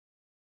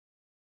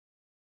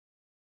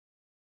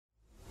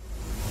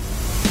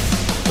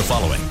The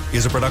following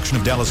is a production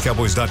of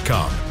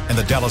DallasCowboys.com and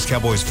the Dallas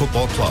Cowboys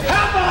Football Club.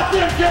 How about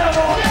them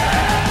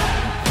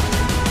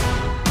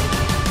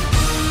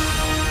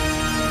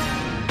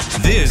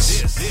Cowboys?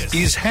 This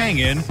is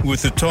Hangin'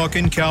 with the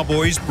Talkin'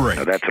 Cowboys break.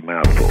 Now that's a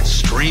mouthful.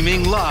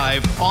 Streaming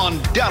live on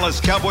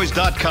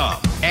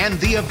DallasCowboys.com and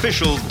the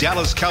official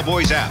Dallas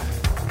Cowboys app.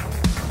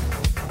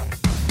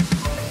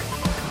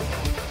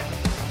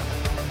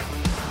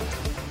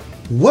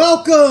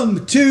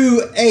 Welcome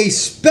to a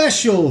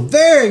special,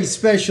 very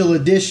special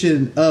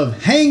edition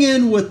of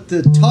Hangin' with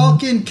the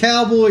Talkin'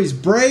 Cowboys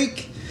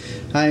break.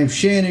 I am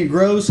Shannon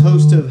Gross,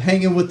 host of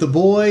Hangin' with the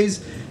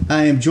Boys.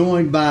 I am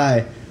joined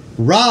by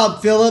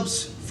Rob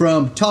Phillips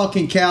from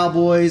Talkin'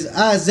 Cowboys,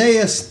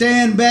 Isaiah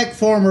Stanback,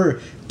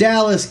 former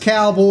Dallas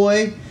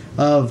Cowboy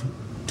of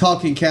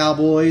Talkin'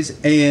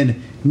 Cowboys,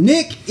 and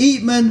Nick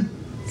Eatman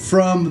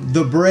from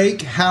The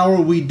Break. How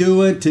are we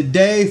doing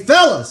today,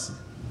 fellas?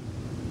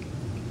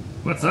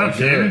 What's up,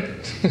 Shannon?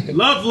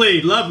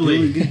 Lovely.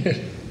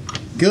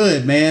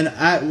 Good,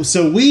 man.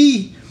 So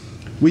we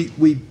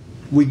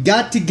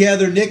got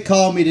together. Nick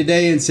called me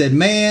today and said,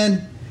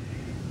 "Man,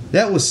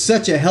 that was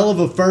such a hell of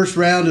a first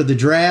round of the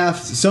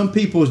draft. Some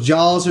people's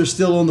jaws are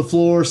still on the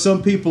floor.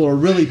 Some people are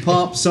really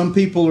pumped. Some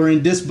people are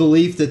in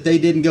disbelief that they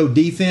didn't go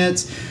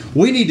defense.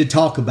 We need to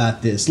talk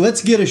about this.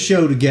 Let's get a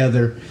show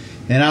together."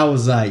 And I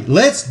was like,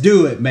 "Let's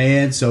do it,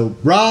 man." So,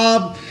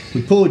 Rob,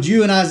 we pulled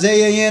you and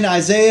Isaiah in.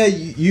 Isaiah,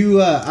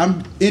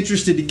 I'm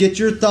interested to get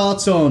your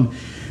thoughts on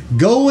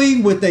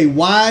going with a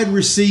wide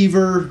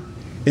receiver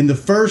in the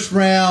first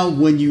round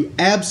when you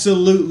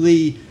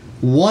absolutely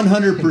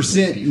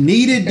 100%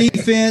 needed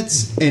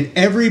defense and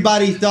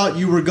everybody thought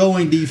you were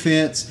going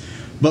defense.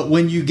 But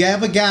when you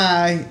have a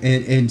guy,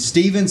 and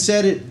Steven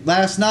said it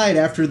last night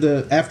after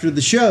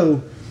the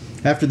show,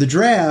 after the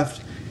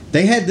draft,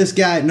 they had this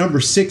guy at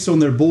number 6 on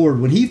their board.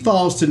 When he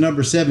falls to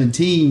number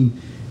 17,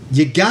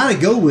 you got to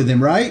go with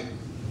him, right?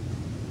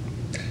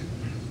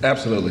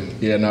 Absolutely.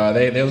 Yeah, no,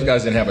 those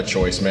guys didn't have a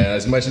choice, man.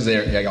 As much as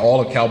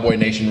all of Cowboy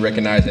Nation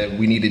recognized that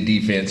we needed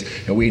defense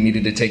and we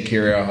needed to take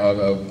care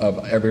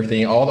of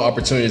everything, all the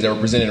opportunities that were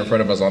presented in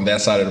front of us on that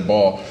side of the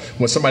ball,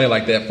 when somebody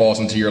like that falls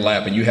into your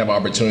lap and you have an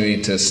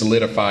opportunity to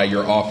solidify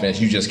your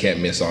offense, you just can't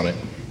miss on it.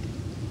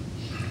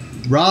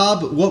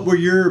 Rob, what were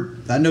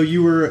I know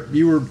you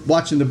were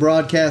watching the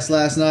broadcast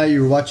last night.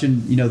 You were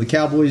watching, the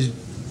Cowboys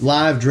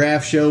live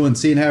draft show and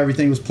seeing how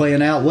everything was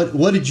playing out.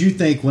 What did you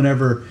think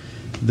whenever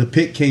the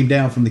pick came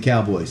down from the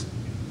Cowboys?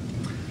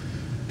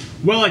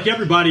 Well, like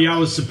everybody, I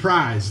was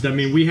surprised. I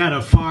mean, we had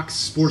a Fox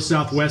Sports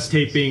Southwest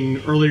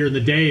taping earlier in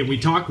the day, and we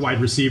talked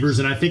wide receivers,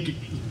 and I think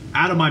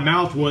out of my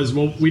mouth was,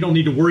 well, we don't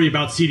need to worry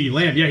about CeeDee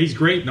Lamb. Yeah, he's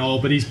great and all,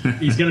 but he's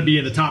going to be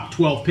in the top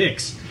 12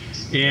 picks.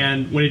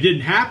 And when it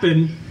didn't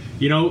happen,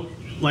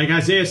 like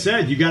Isaiah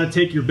said, you got to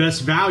take your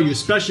best value,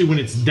 especially when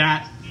it's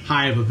that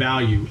high of a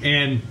value.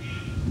 And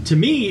to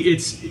me,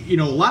 it's, a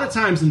lot of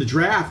times in the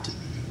draft,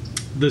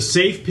 the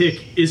safe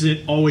pick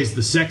isn't always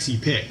the sexy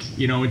pick.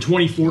 In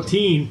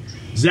 2014,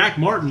 Zach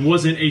Martin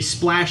wasn't a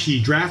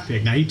splashy draft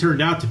pick. Now, he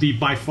turned out to be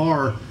by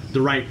far the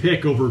right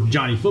pick over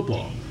Johnny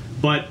Football.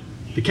 But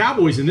the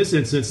Cowboys, in this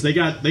instance, they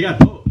got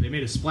both. They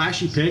made a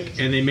splashy pick,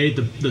 and they made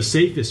the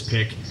safest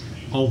pick.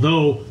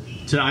 Although,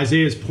 to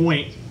Isaiah's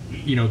point,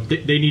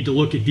 they need to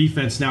look at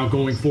defense now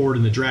going forward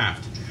in the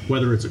draft.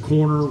 Whether it's a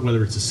corner,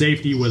 whether it's a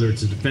safety, whether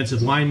it's a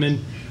defensive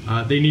lineman,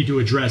 they need to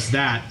address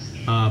that.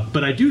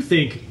 But I do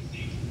think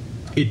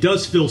it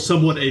does feel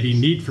somewhat of a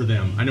need for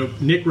them. I know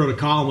Nick wrote a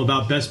column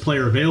about best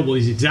player available.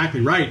 He's exactly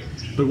right.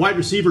 But wide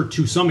receiver,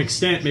 to some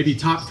extent, maybe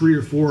top 3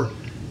 or 4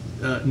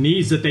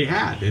 needs that they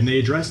had, and they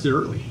addressed it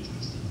early.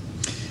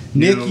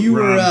 Nick,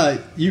 Rob,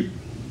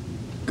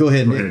 go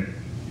ahead, Nick.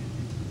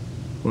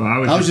 Well,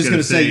 I was just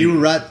going to say you were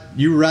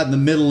right in the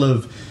middle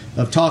of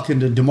talking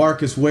to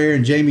DeMarcus Ware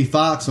and Jamie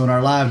Foxx on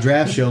our live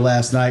draft show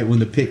last night when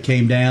the pick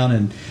came down,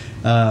 and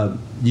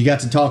you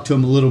got to talk to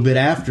him a little bit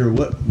after.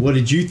 What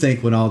did you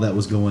think when all that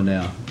was going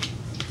down?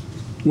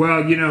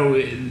 Well,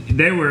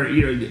 they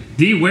were,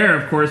 D.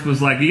 Ware, of course, was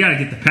like, you got to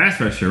get the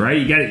pass rusher, right?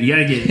 You got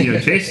to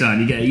get Chase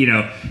on.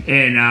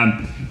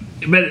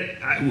 But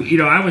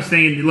I was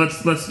saying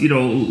let's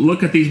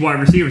look at these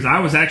wide receivers. I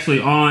was actually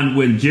on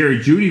when Jerry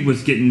Jeudy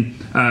was getting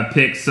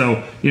picked.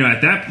 So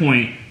at that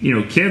point,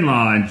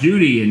 Kinlaw and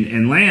Jeudy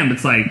and Lamb,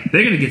 it's like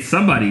they're going to get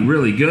somebody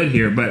really good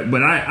here.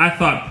 But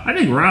I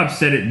think Rob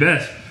said it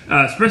best,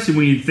 especially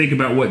when you think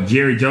about what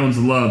Jerry Jones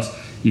loves.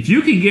 If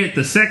you can get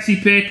the sexy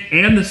pick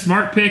and the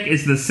smart pick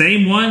is the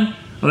same one,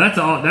 well,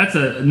 that's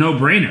a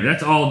no-brainer.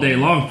 That's all day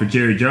long for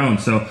Jerry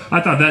Jones. So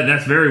I thought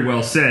that's very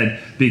well said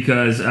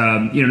because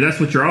that's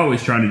what you're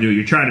always trying to do.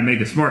 You're trying to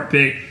make a smart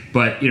pick,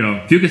 but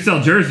if you can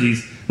sell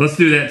jerseys, let's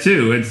do that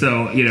too. And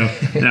so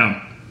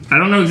now I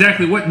don't know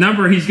exactly what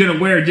number he's going to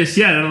wear just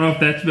yet. I don't know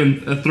if that's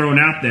been thrown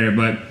out there,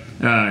 but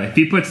if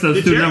he puts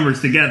those two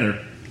numbers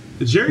together,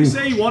 did Jerry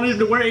say he wanted him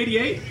to wear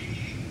 88?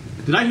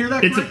 Did I hear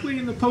that correctly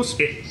in the press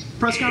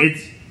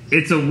conference?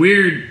 It's a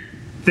weird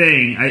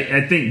thing.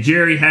 I think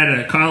Jerry had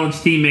a college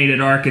teammate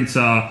at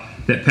Arkansas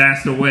that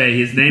passed away.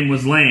 His name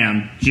was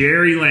Lamb,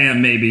 Jerry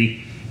Lamb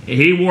maybe,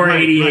 He wore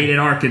Right, 88 right. at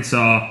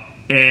Arkansas,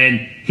 and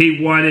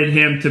he wanted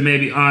him to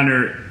maybe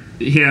honor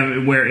him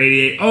and wear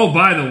 88. Oh,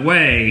 by the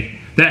way,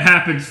 that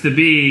happens to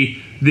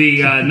be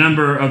the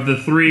number of the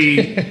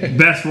three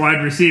best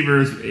wide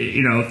receivers,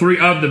 three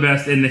of the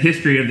best in the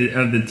history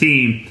of the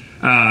team.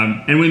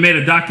 And we made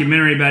a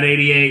documentary about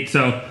 88,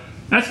 so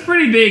that's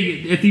pretty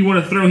big if you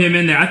want to throw him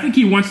in there. I think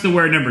he wants to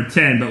wear number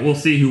 10, but we'll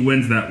see who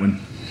wins that one.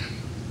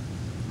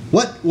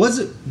 What was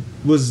it?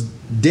 Was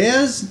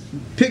Dez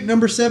picked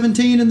number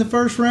 17 in the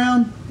first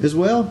round as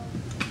well?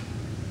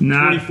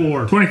 Not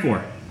 24.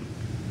 24.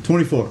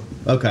 24.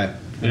 Okay.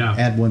 Yeah.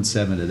 Add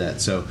 1-7 to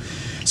that. So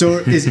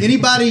is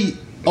anybody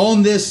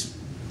on this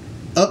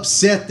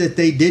upset that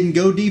they didn't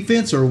go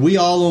defense, or are we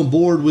all on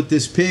board with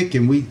this pick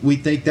and we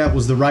think that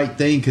was the right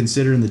thing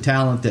considering the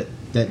talent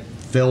that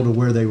fell to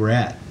where they were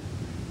at?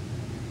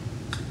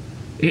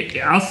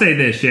 I'll say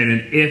this,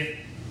 Shannon.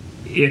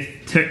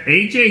 If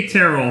A.J.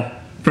 Terrell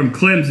from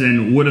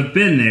Clemson would have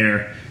been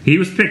there, he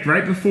was picked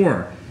right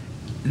before.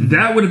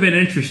 That would have been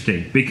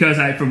interesting because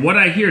from what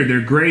I hear,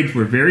 their grades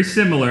were very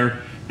similar.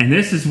 And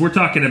we're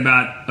talking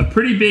about a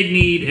pretty big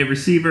need at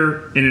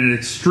receiver and an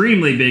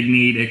extremely big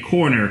need at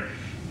corner.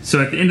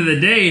 So at the end of the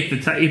day,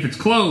 if it's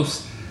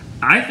close,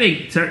 I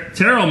think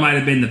Terrell might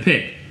have been the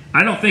pick.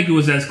 I don't think it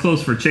was as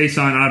close for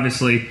Chason,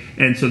 obviously,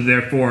 and so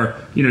therefore,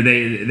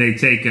 they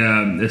take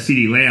a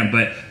CeeDee Lamb.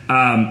 But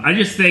I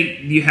just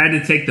think you had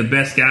to take the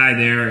best guy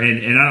there,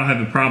 and I don't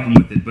have a problem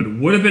with it. But it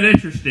would have been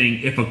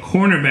interesting if a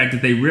cornerback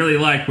that they really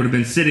liked would have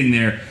been sitting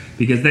there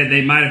because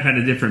they might have had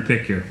a different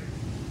pick here.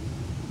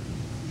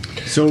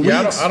 So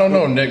I don't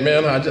know, Nick,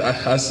 man.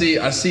 I see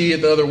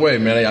it the other way,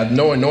 man.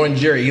 Knowing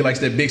Jerry, he likes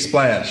that big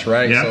splash,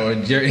 right? Yeah.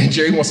 So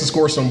Jerry wants to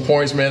score some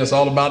points, man. It's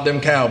all about them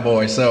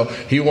Cowboys. So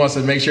he wants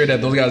to make sure that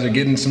those guys are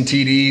getting some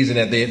TDs and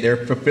that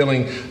they're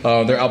fulfilling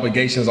their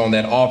obligations on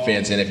that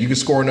offense. And if you can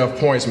score enough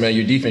points, man,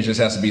 your defense just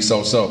has to be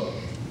so-so.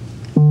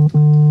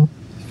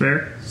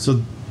 Fair?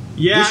 So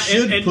Yeah, this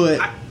should put.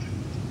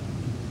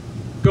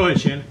 Go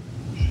ahead, Shannon.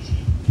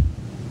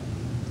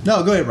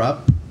 No, go ahead,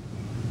 Rob.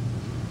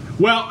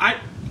 Well,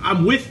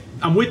 I'm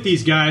with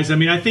these guys. I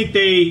mean, I think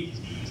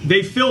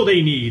they filled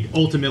a need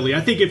ultimately.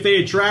 I think if they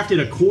had drafted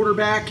a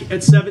quarterback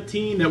at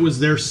 17 that was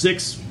their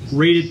 6th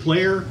rated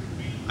player,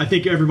 I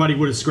think everybody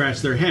would have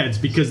scratched their heads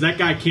because that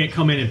guy can't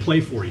come in and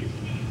play for you.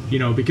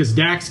 Because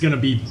Dak's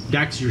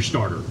your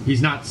starter.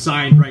 He's not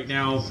signed right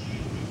now.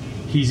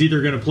 He's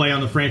either going to play on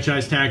the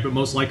franchise tag, but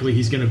most likely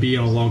he's going to be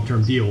on a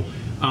long-term deal.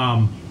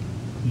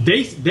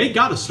 They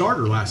got a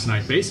starter last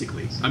night,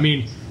 basically. I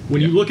mean,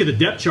 when you look at the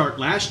depth chart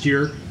last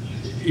year,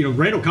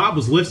 Randall Cobb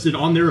was listed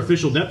on their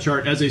official depth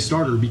chart as a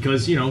starter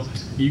because,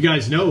 you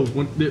guys know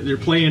when they're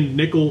playing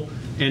nickel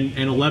and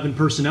 11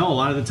 personnel a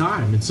lot of the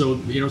time. And so,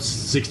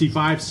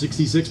 65,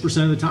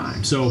 66% of the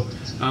time. So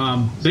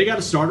they got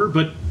a starter,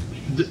 but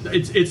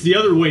it's the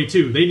other way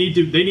too. They need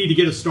to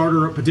get a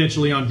starter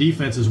potentially on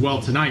defense as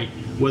well tonight,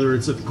 whether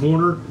it's at the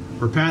corner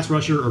or pass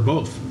rusher or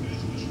both.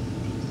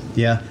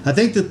 Yeah, I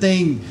think the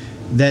thing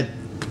that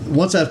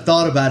once I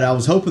thought about it, I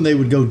was hoping they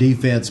would go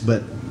defense,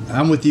 but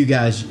I'm with you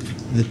guys.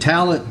 The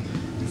talent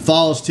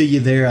falls to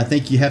you there. I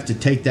think you have to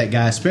take that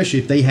guy, especially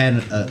if they had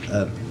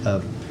a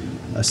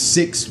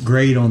 6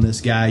 grade on this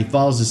guy. He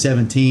falls to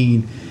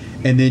 17.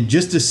 And then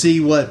just to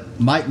see what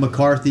Mike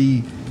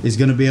McCarthy is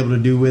going to be able to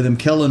do with him.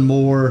 Kellen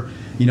Moore,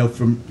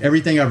 from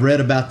everything I've read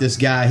about this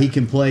guy, he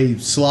can play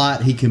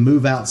slot, he can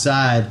move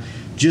outside.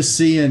 Just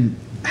seeing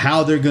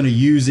how they're going to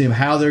use him,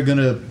 how they're going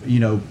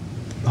to,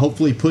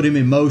 hopefully put him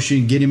in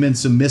motion, get him in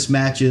some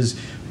mismatches.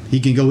 He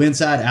can go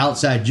inside,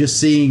 outside, just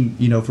seeing,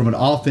 from an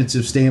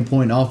offensive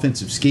standpoint,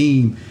 offensive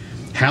scheme,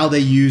 how they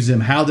use him,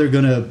 how they're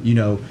going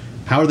to,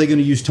 how are they going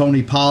to use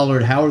Tony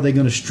Pollard, how are they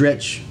going to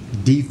stretch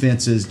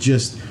defenses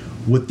just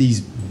with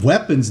these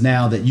weapons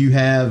now that you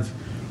have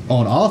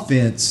on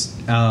offense.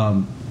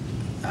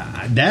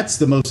 That's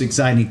the most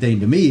exciting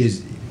thing to me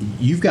is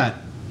you've got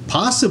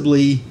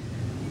possibly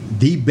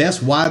the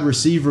best wide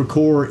receiver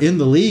core in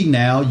the league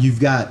now. You've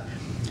got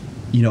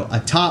a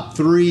top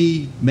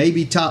 3,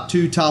 maybe top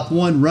 2, top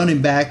 1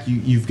 running back.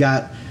 You've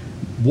got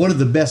one of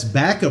the best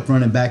backup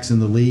running backs in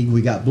the league.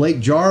 We got Blake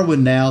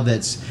Jarwin now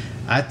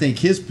I think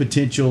his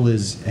potential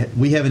is,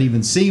 we haven't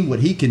even seen what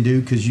he can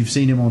do because you've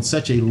seen him on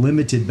such a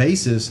limited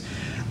basis.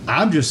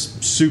 I'm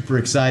just super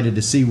excited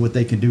to see what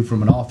they can do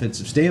from an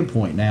offensive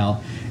standpoint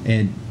now.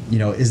 And,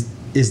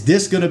 is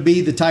this going to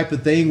be the type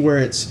of thing where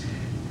it's,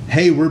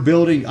 hey, we're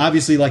building,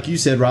 obviously, like you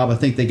said, Rob, I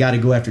think they got to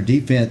go after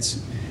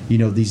defense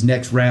these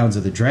next rounds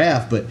of the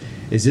draft, but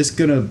is this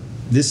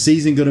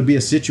season going to be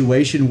a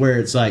situation where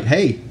it's like,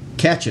 hey,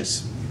 catch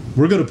us.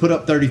 We're going to put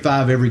up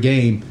 35 every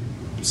game.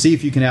 See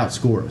if you can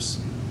outscore us.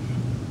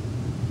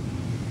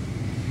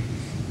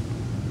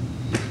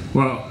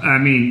 Well, I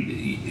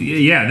mean,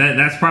 yeah,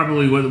 that's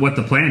probably what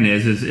the plan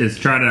is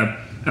try to,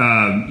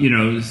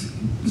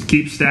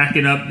 keep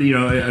stacking up,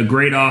 a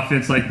great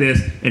offense like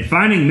this and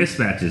finding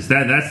mismatches.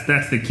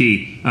 That's the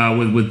key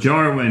with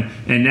Jarwin,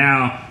 and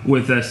now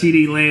with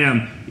CeeDee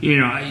Lamb.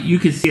 you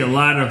can see a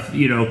lot of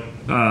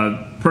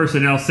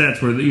personnel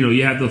sets where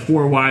you have the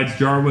four wides.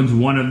 Jarwin's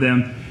one of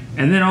them,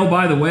 and then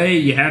by the way,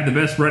 you have the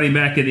best running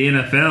back in the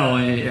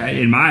NFL,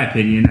 in my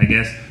opinion, I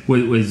guess,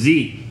 with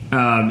Zeke.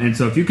 And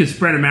so if you can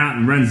spread them out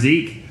and run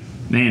Zeke,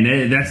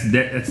 man, that's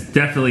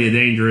definitely a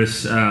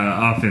dangerous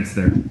offense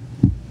there.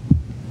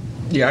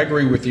 Yeah, I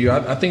agree with you.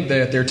 I think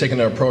that they're taking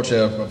the approach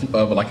of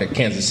like a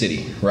Kansas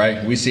City,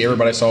 right? We see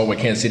everybody saw what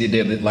Kansas City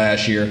did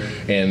last year,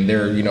 and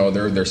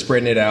they're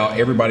spreading it out.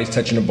 Everybody's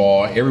touching the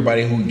ball.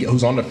 Everybody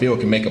who's on the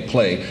field can make a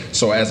play.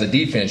 So as a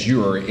defense,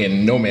 you are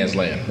in no man's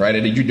land, right?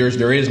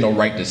 There is no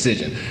right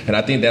decision, and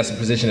I think that's the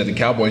position that the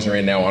Cowboys are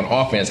in now on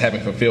offense,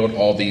 having fulfilled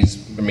all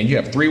these. I mean, you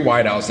have three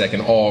wideouts that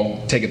can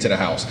all take it to the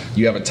house.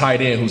 You have a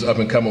tight end who's up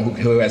and coming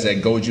who has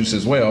that go juice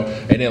as well,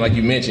 and then like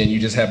you mentioned, you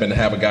just happen to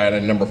have a guy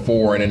at number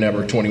 4 and a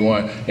number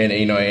 21. And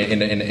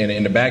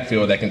in the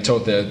backfield that can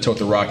tote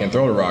the rock and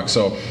throw the rock.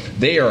 So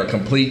they are a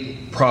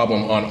complete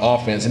problem on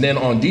offense. And then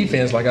on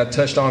defense, like I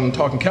touched on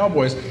talking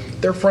Cowboys,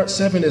 their front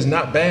seven is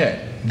not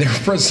bad. Their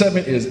front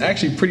seven is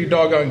actually pretty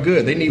doggone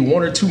good. They need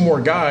 1 or 2 more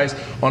guys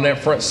on that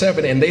front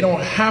seven, and they don't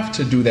have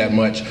to do that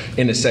much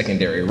in the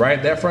secondary,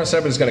 right? That front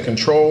seven is going to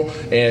control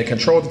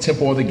the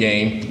tempo of the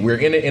game. We're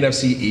in the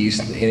NFC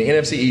East. In the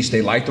NFC East,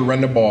 they like to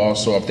run the ball.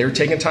 So if they're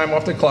taking time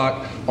off the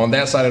clock on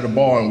that side of the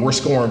ball and we're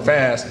scoring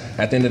fast,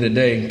 at the end of the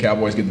day,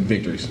 Cowboys get the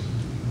victories.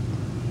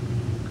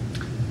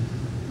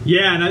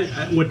 Yeah,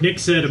 and what Nick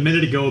said a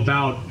minute ago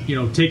about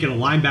taking a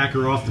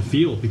linebacker off the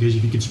field, because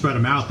if you can spread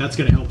them out, that's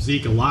going to help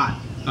Zeke a lot.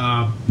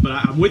 But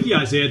I'm with you,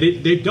 Isaiah.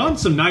 They've done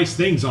some nice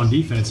things on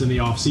defense in the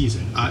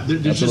offseason.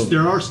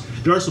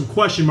 There are some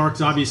question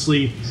marks,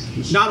 obviously,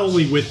 not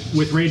only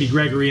with Randy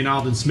Gregory and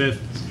Alden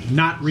Smith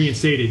not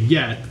reinstated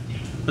yet.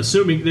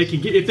 Assuming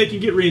if they can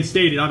get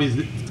reinstated,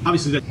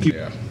 obviously that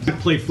people haven't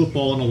played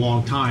football in a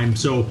long time,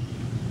 so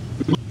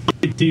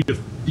continue to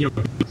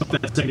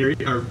that secondary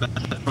or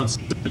that front.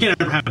 You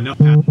can't ever have enough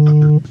pass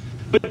rushers.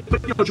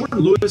 But Jordan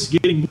Lewis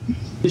getting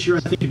this year, I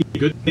think, could be a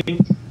good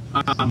thing.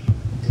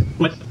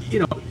 But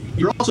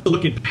you're also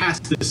looking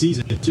past this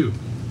season too.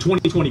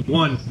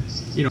 2021,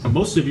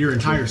 most of your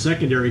entire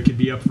secondary could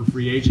be up for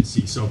free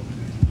agency. So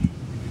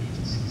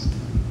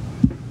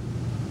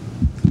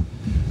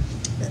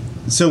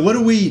what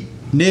do we,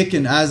 Nick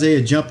and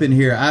Isaiah, jump in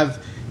here? I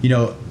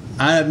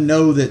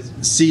know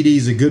that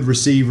CD's a good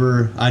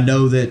receiver. I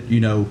know that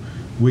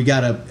we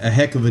got a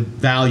heck of a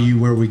value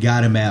where we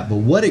got him at. But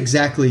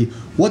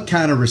what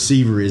kind of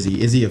receiver is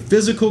he? Is he a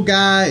physical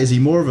guy? Is he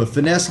more of a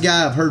finesse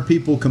guy? I've heard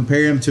people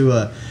compare him to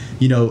a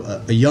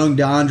young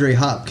DeAndre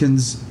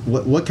Hopkins.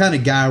 What kind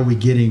of guy are we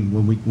getting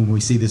when we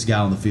see this guy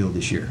on the field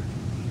this year?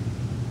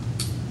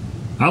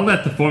 I'll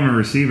let the former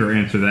receiver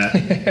answer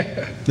that.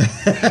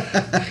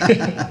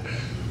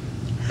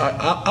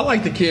 I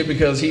like the kid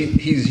because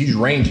he's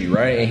rangy,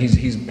 right? And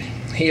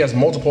he has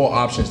multiple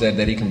options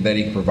that he can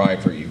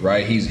provide for you,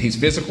 right? He's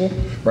physical,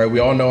 right? We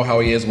all know how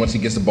he is once he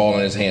gets the ball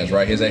in his hands,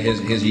 right?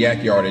 His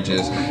yak yardage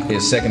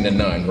is second to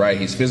none, right?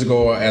 He's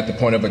physical at the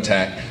point of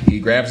attack. He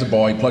grabs the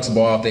ball, he plucks the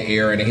ball out the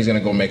air, and then he's going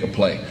to go make a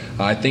play.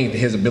 I think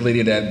his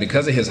ability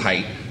because of his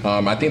height,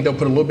 I think they'll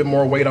put a little bit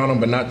more weight on him,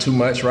 but not too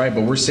much, right?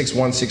 But we're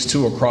 6'1",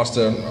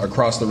 6'2"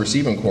 across the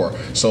receiving core,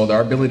 so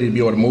our ability to be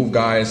able to move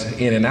guys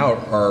in and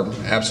out are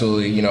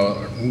absolutely,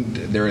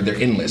 they're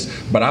endless.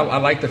 But I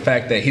like the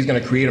fact that he's going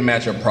to create a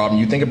matchup problem.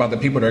 You think about the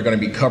people that are going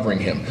to be covering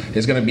him.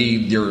 It's going to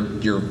be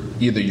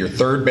either your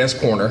third best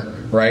corner,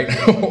 right,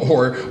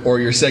 or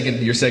your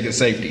second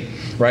safety,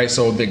 right?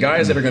 So the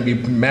guys that are going to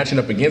be matching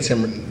up against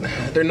him,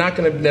 they're not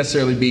going to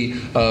necessarily be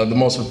the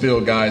most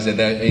fulfilled guys that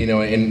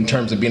in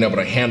terms of being able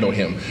to handle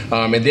him.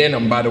 And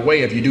then, by the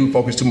way, if you do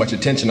focus too much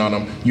attention on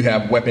him, you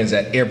have weapons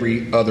at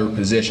every other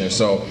position.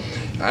 So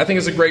I think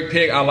it's a great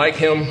pick. I like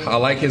him. I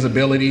like his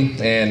ability,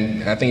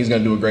 and I think he's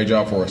going to do a great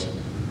job for us.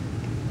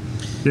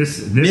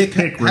 This Nick,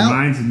 pick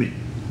reminds me.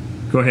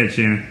 Go ahead,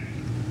 Shannon.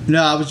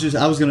 No, I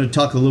was going to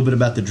talk a little bit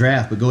about the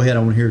draft, but go ahead. I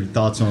want to hear your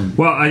thoughts on.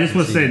 Well, I just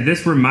want to say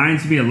this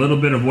reminds me a little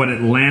bit of what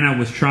Atlanta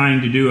was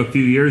trying to do a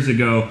few years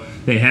ago.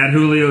 They had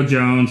Julio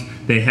Jones,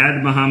 they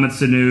had Mohamed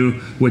Sanu,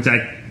 which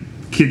I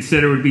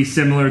consider would be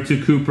similar to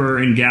Cooper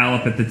and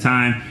Gallup at the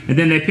time, and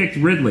then they picked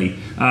Ridley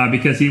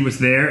because he was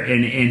there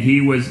and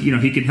he was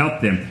he could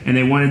help them, and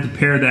they wanted to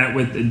pair that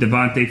with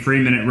Devontae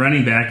Freeman at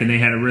running back, and they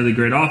had a really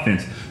great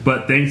offense.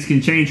 But things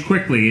can change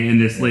quickly in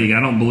this league. I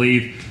don't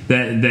believe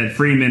that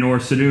Freeman or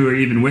Sanu are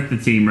even with the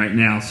team right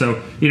now.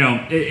 So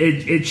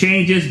it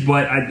changes,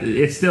 but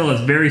it still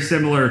is very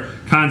similar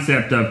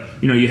concept of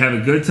you have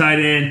a good tight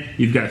end,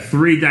 you've got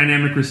 3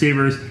 dynamic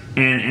receivers,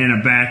 and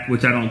a back,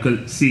 which I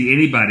don't see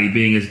anybody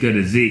being as good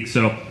as Zeke.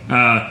 So,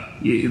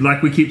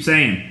 like we keep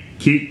saying,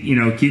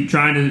 keep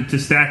trying to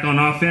stack on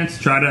offense,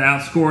 try to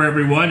outscore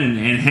everyone,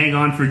 and hang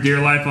on for dear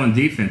life on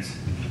defense.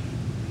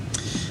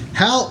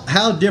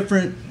 How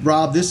different,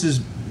 Rob? This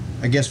is,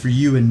 I guess, for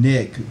you and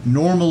Nick.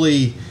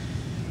 Normally,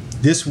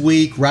 this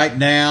week, right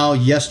now,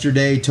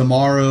 yesterday,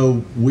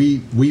 tomorrow,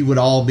 we would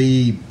all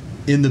be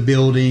in the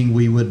building.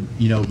 We would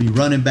be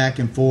running back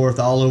and forth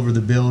all over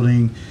the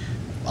building,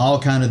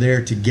 all kind of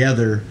there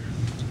together.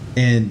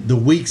 And the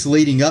weeks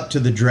leading up to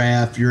the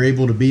draft, you're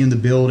able to be in the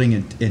building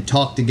and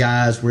talk to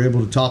guys. We're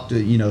able to talk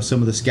to, some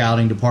of the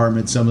scouting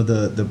department, some of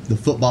the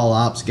football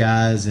ops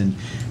guys, and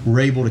we're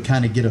able to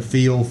kind of get a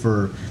feel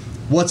for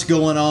what's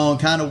going on,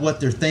 kind of what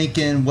they're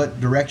thinking, what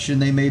direction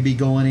they may be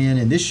going in.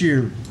 And this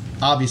year,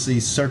 obviously,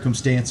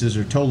 circumstances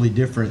are totally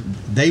different.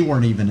 They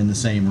weren't even in the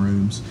same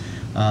rooms,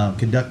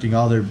 conducting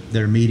all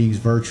their meetings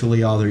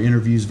virtually, all their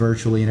interviews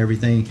virtually and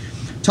everything.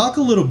 Talk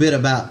a little bit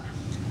about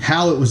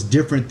how it was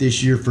different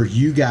this year for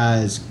you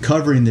guys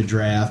covering the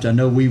draft. I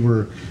know we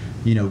were,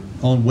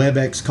 on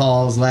WebEx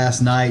calls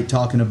last night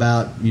talking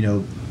about,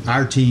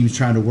 our teams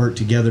trying to work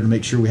together to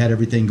make sure we had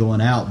everything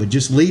going out. But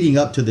just leading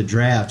up to the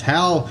draft,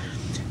 how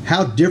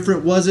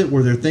different was it?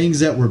 Were there things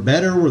that were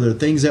better? Were there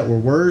things that were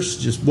worse?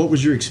 Just what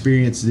was your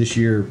experience this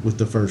year with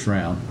the first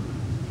round?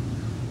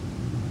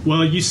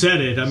 Well, you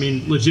said it. I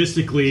mean,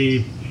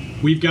 logistically,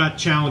 we've got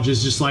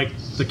challenges just like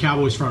the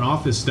Cowboys front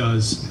office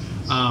does.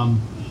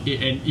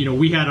 And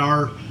we had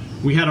our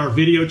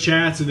video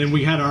chats, and then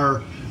we had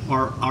our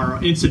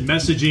instant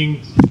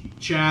messaging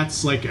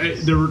chats. Like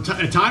there were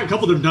a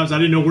couple different times I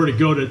didn't know where to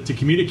go to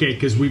communicate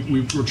because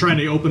we were trying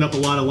to open up a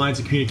lot of lines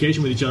of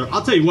communication with each other.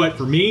 I'll tell you what,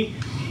 for me,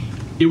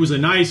 it was a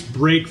nice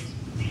break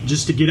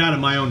just to get out of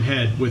my own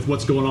head with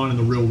what's going on in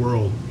the real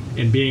world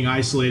and being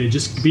isolated.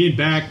 Just being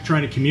back,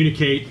 trying to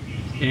communicate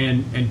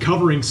and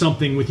covering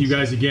something with you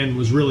guys again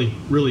was really,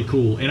 really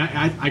cool. And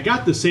I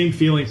got the same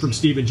feeling from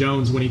Stephen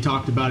Jones when he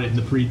talked about it in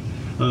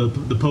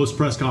the post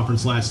press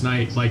conference last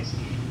night. Like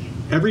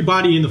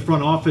everybody in the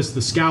front office,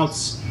 the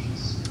scouts,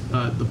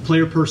 the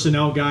player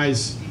personnel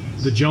guys,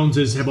 the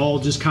Joneses have all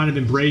just kind of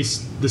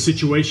embraced the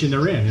situation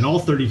they're in, and all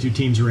 32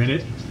 teams are in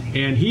it.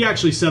 And he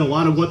actually said a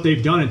lot of what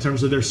they've done in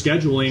terms of their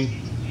scheduling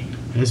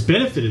has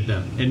benefited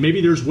them. And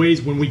maybe there's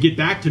ways when we get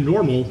back to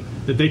normal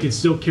that they can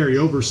still carry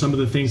over some of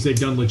the things they've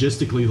done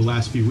logistically the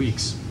last few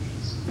weeks.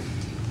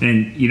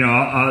 And,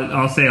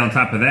 I'll say on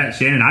top of that,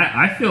 Shannon,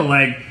 I feel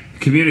like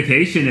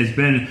communication has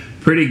been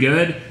pretty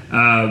good. We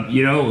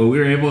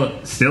were able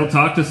to still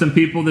talk to some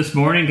people this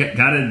morning,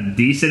 got a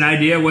decent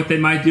idea what they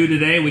might do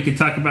today. We can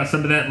talk about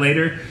some of that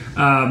later.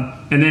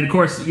 And then, of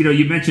course,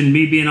 you mentioned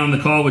me being on the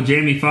call with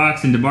Jamie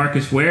Foxx and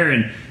DeMarcus Ware,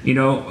 and,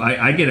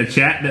 I get a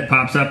chat that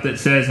pops up that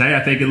says, hey,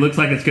 I think it looks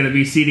like it's going to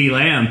be CeeDee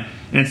Lamb.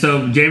 And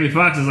so Jamie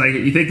Foxx is like,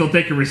 you think they'll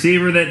take a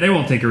receiver? They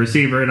won't take a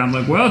receiver. And I'm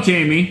like, well,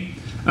 Jamie,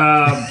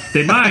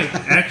 they might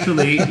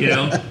actually,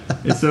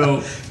 And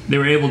so they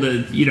were able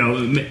to,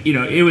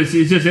 it's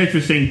just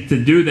interesting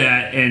to do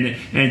that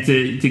and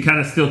to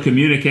kind of still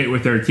communicate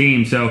with our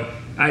team. So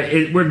I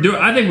think we're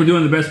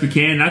doing the best we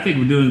can. And I think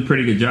we're doing a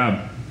pretty good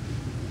job.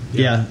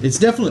 Yeah, it's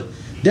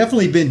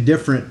definitely been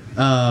different.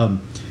 And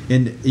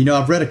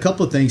I've read a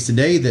couple of things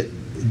today that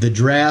the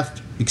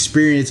draft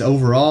experience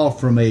overall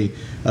from a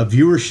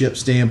viewership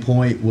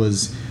standpoint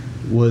was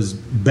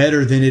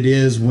better than it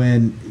is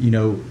when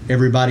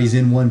everybody's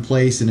in one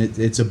place and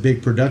it's a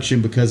big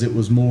production because it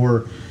was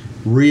more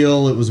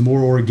real, it was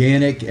more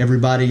organic.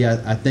 Everybody,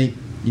 I think,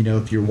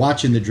 if you're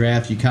watching the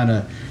draft,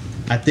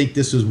 I think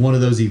this was one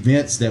of those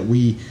events that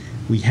we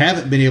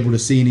haven't been able to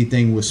see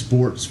anything with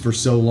sports for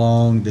so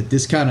long, that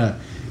this kind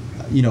of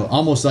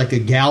almost like a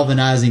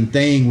galvanizing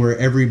thing where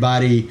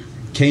everybody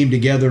came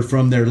together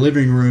from their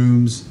living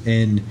rooms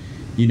and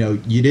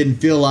you didn't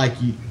feel like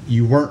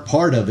you weren't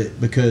part of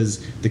it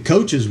because the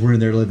coaches were in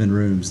their living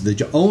rooms,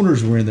 the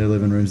owners were in their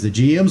living rooms, the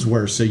GMs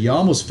were. So you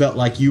almost felt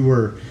like you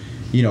were,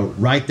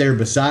 right there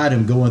beside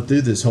them going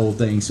through this whole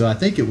thing. So I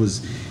think it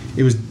was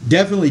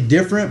definitely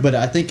different, but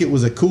I think it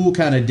was a cool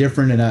kind of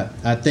different. And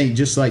I think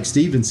just like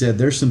Steven said,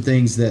 there's some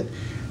things that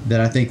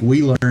I think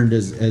we learned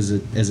as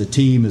a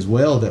team as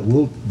well that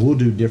we'll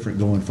do different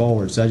going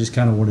forward. So I just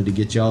kind of wanted to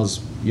get y'all's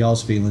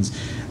feelings.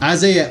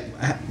 Isaiah,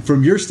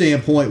 from your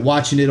standpoint,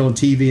 watching it on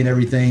TV and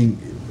everything,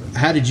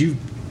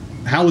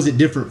 how was it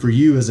different for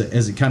you as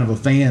a kind of a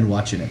fan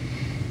watching it?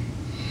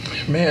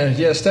 Man,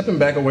 yeah, stepping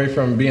back away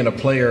from being a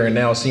player and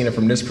now seeing it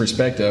from this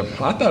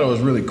perspective, I thought it was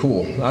really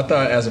cool. I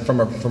thought from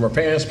a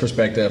parent's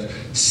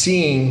perspective,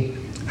 seeing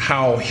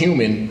how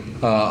human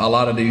a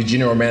lot of these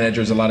general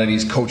managers, a lot of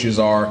these coaches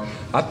are,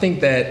 I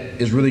think that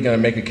is really going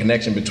to make a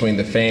connection between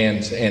the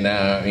fans and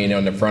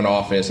in the front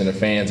office and the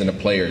fans and the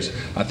players.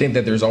 I think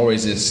that there's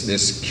always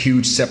this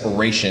huge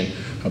separation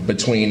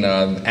between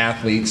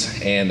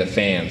athletes and the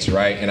fans,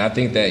 right? And I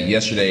think that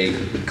yesterday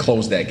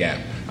closed that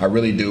gap. I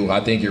really do.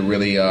 I think it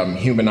really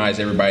humanized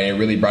everybody and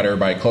really brought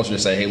everybody closer to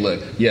say, hey, look,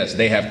 yes,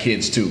 they have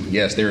kids too.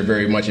 Yes, they're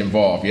very much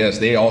involved. Yes,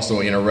 they also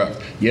interrupt.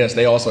 Yes,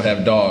 they also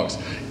have dogs.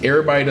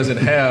 Everybody doesn't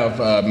have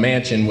a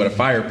mansion with a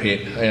fire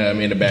pit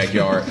in the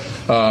backyard,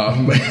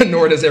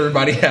 nor does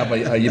everybody have a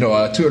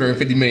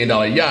 $250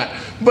 million yacht.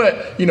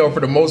 But, for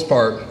the most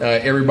part,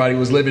 everybody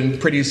was living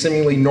pretty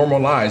seemingly normal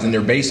lives in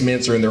their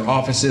basements or in their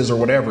offices or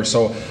whatever.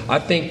 So I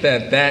think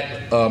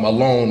that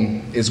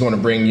alone is going to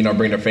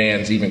bring the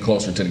fans even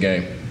closer to the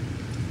game.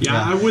 Yeah,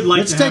 I would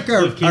like to have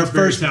Cliff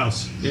Kingsbury's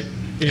house in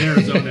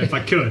Arizona if I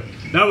could.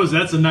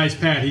 That's a nice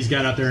pad he's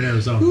got out there in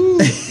Arizona.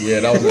 Yeah,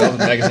 that was a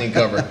magazine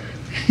cover.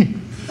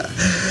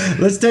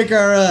 Let's take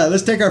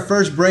our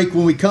first break.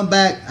 When we come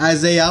back,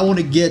 Isaiah, I want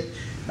to get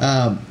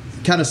kind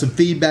of some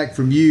feedback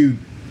from you.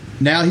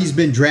 Now he's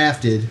been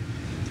drafted.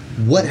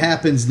 What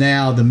happens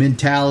now? The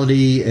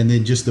mentality and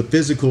then just the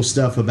physical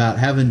stuff about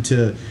having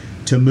to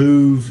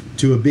move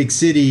to a big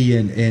city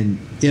and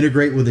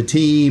integrate with a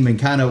team, and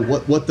kind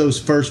of what those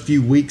first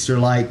few weeks are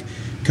like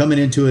coming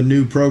into a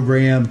new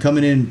program,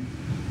 coming in.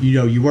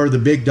 You were the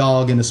big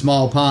dog in a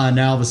small pond.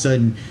 Now all of a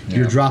sudden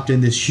you're dropped in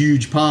this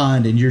huge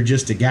pond and you're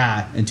just a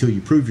guy until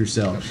you prove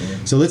yourself.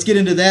 Absolutely. So let's get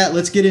into that.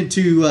 Let's get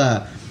into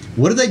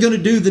what are they going to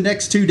do the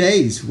next 2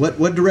 days?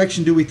 What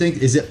direction do we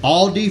think? Is it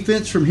all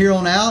defense from here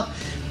on out?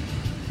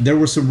 There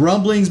were some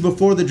rumblings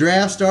before the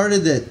draft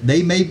started that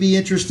they may be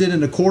interested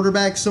in a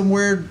quarterback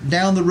somewhere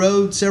down the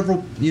road,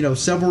 several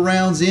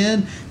rounds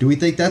in. Do we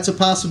think that's a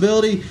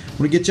possibility? I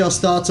want to get y'all's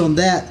thoughts on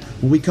that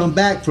when we come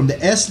back from the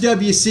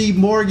SWC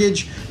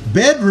Mortgage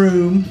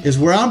bedroom, is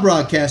where I'm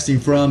broadcasting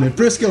from in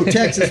Frisco,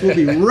 Texas. We'll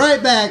be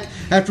right back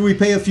after we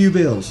pay a few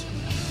bills.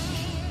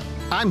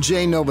 I'm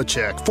Jay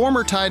Novacek,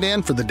 former tight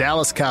end for the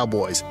Dallas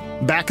Cowboys.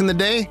 Back in the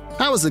day,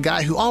 I was the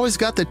guy who always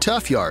got the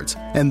tough yards,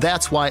 and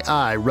that's why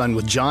I run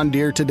with John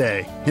Deere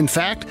today. In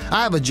fact,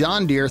 I have a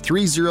John Deere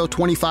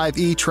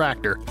 3025E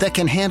tractor that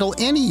can handle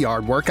any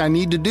yard work I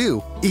need to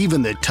do,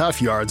 even the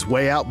tough yards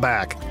way out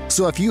back.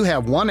 So if you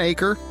have 1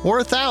 acre or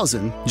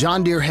 1,000,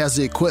 John Deere has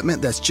the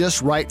equipment that's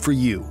just right for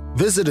you.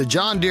 Visit a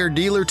John Deere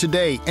dealer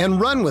today and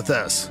run with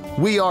us.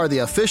 We are the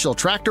official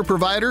tractor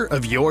provider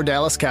of your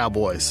Dallas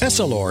Cowboys.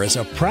 Essilor is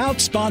a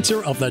proud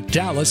sponsor of the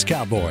Dallas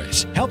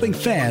Cowboys, helping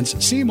fans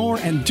see more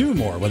and do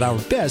more with our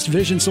best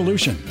vision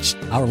solutions.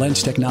 Our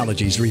lens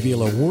technologies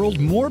reveal a world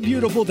more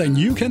beautiful than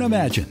you can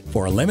imagine.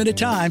 For a limited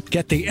time,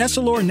 get the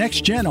Essilor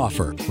Next Gen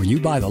offer. When you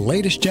buy the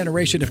latest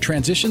generation of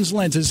Transitions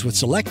lenses with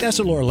select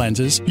Essilor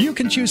lenses, you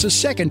can choose a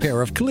second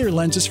pair of clear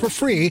lenses for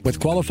free with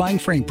qualifying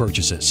frame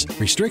purchases.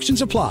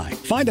 Restrictions apply.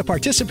 Find a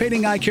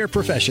participating eye care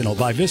professional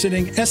by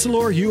visiting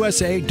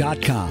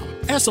EssilorUSA.com.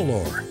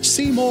 Essilor.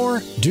 See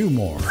more, do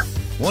more.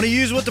 Want to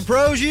use what the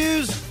pros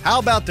use? How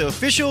about the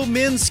official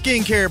men's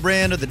skincare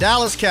brand of the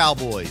Dallas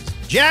Cowboys,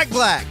 Jack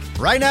Black?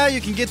 Right now you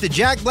can get the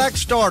Jack Black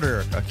Starter,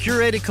 a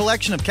curated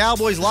collection of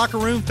Cowboys locker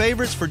room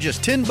favorites for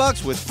just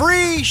 $10 with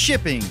free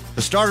shipping.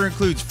 The starter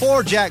includes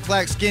 4 Jack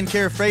Black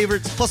skincare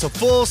favorites plus a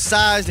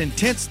full-sized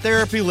intense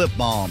therapy lip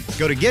balm.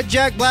 Go to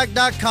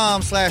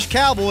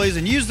getjackblack.com/Cowboys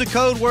and use the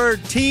code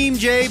word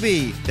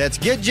TEAMJB. That's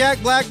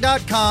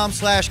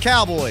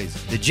getjackblack.com/Cowboys.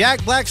 The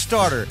Jack Black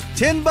Starter,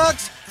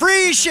 $10,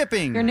 free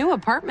shipping. Your new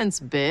apartment's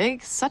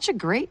big. Such a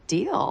great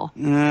deal.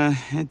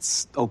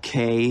 It's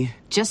okay.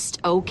 Just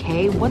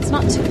okay? What's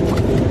not too...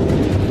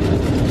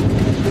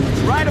 It's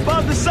right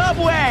above the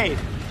subway!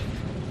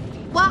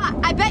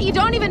 Well, I bet you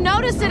don't even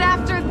notice it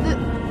after the...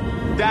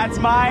 That's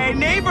my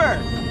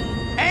neighbor,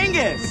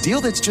 Angus. A deal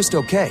that's just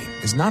okay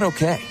is not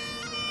okay.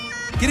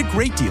 Get a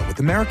great deal with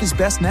America's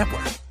Best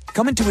Network.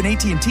 Come into an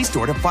AT&T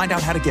store to find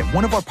out how to get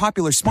one of our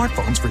popular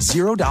smartphones for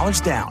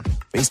 $0 down.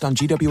 Based on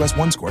GWS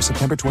One score,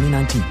 September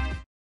 2019.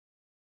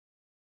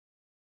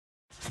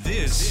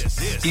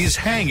 This is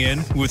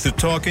Hangin' with the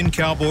Talkin'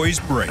 Cowboys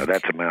break. Now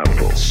that's a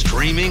mouthful.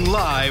 Streaming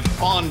live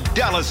on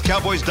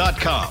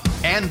DallasCowboys.com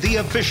and the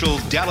official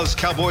Dallas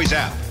Cowboys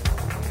app.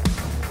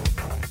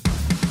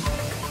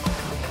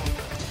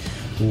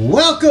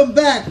 Welcome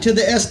back to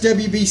the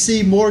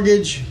SWBC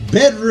Mortgage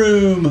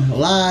bedroom,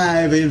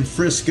 live in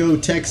Frisco,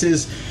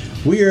 Texas.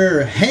 We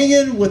are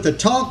hanging with the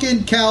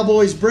Talkin'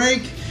 Cowboys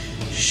break.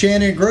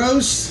 Shannon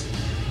Gross,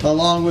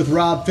 along with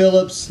Rob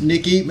Phillips,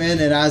 Nick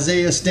Eatman, and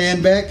Isaiah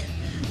Stanbeck.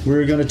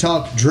 We're going to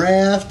talk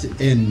draft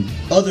and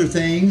other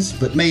things,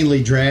 but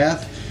mainly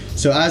draft.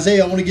 So,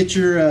 Isaiah, I want to get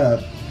your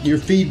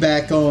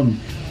feedback on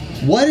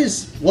what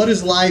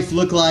is life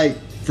look like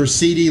for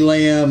CeeDee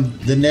Lamb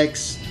the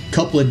next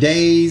couple of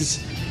days,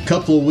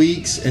 couple of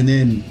weeks, and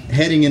then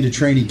heading into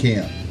training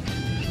camp.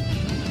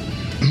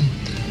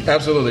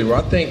 Absolutely. Well,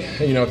 I think,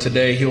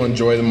 today he'll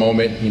enjoy the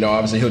moment.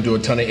 Obviously he'll do a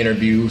ton of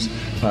interviews.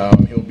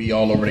 He'll be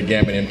all over the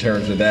gamut in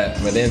terms of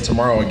that. But then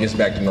tomorrow it gets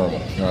back to normal.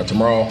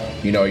 Tomorrow,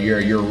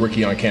 you're a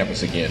rookie on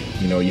campus again.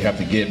 You have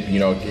to get,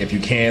 if you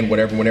can,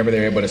 whenever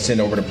they're able to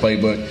send over the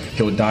playbook,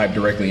 he'll dive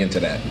directly into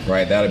that,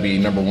 right? That'll be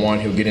number one.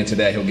 He'll get into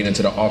that. He'll get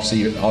into the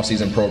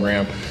off-season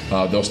program.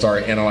 They'll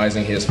start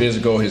analyzing his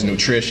physical, his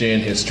nutrition,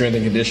 his strength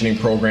and conditioning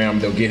program.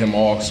 They'll get him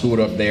all schooled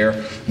up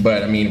there.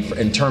 But,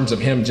 in terms of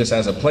him just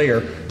as a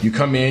player, you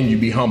come in, you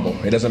be humble.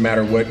 It doesn't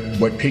matter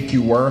what pick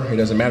you were. It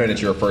doesn't matter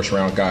that you're a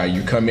first-round guy.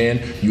 You come in,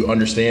 you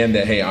understand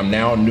that, hey, I'm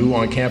now new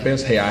on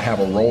campus. Hey, I have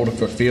a role to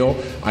fulfill.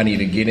 I need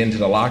to get into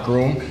the locker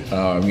room,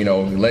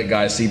 let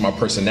guys see my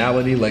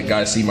personality, let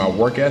guys see my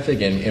work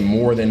ethic, and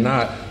more than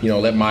not,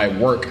 let my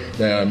work,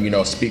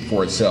 speak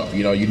for itself.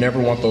 You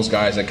never want those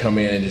guys that come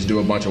in and just do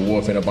a bunch of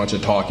woofing, a bunch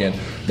of talking.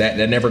 That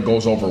never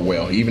goes over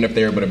well, even if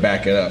they're able to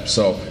back it up.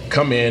 So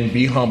come in,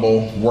 be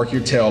humble, work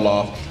your tail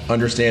off,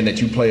 understand that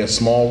you play a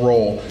small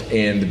role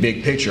in the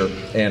big picture,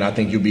 and I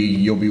think you'll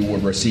be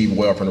received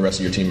well from the rest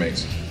of your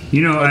teammates.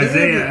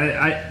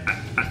 Isaiah,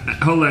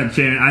 hold on,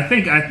 Shannon. I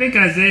think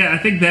Isaiah. I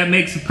think that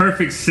makes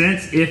perfect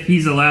sense if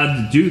he's allowed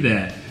to do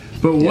that.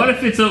 But what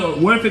if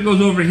it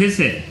goes over his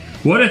head?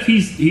 What if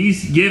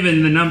he's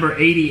given the number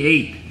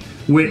 88,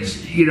 which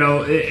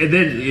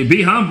then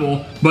be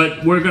humble,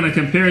 but we're going to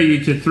compare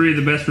you to three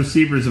of the best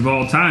receivers of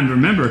all time.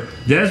 Remember,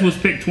 Dez was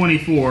picked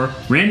 24,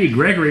 Randy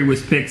Gregory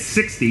was picked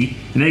 60,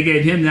 and they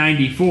gave him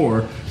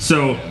 94.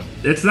 So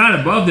it's not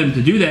above them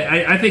to do that.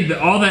 I think that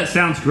all that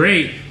sounds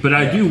great, but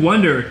I do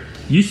wonder.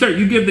 You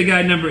give the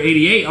guy number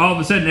 88, all of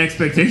a sudden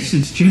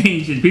expectations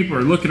change and people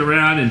are looking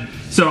around, and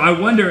so I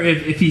wonder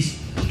if he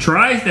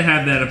tries to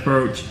have that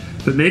approach,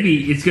 but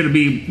maybe it's going to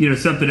be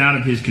something out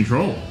of his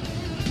control.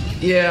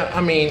 Yeah, I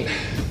mean,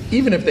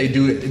 even if they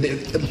do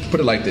it, put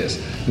it like this,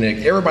 Nick,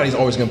 everybody's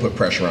always going to put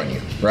pressure on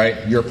you,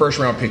 right? You're a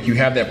first-round pick. You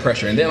have that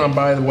pressure. And then,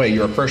 by the way,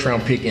 you're a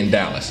first-round pick in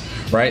Dallas,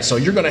 right? So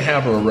you're going to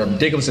have a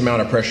ridiculous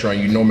amount of pressure on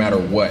you no matter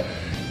what.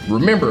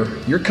 Remember,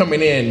 you're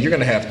coming in, you're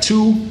going to have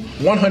two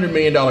 $100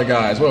 million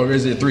guys. Well,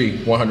 is it three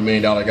 $100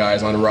 million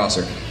guys on the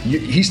roster?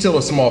 He's still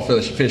a small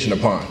fish in the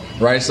pond,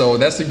 right? So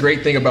that's the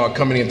great thing about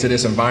coming into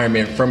this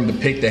environment from the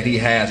pick that he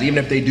has. Even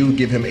if they do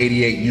give him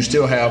 88, you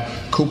still have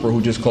Cooper,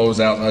 who just closed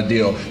out a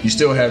deal. You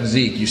still have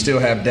Zeke. You still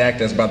have Dak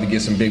that's about to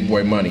get some big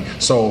boy money.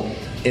 So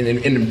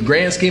in the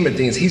grand scheme of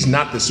things, he's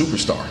not the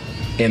superstar.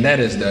 And that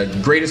is the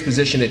greatest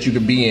position that you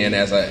could be in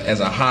as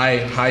a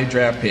high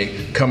draft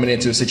pick coming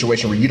into a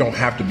situation where you don't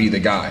have to be the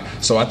guy.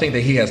 So I think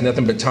that he has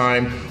nothing but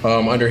time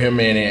under him,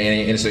 and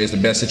it's the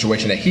best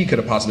situation that he could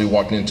have possibly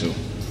walked into.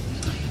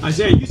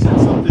 Isaiah, you said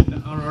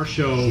something on our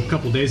show a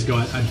couple of days ago.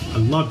 I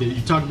loved it.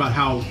 You talked about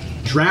how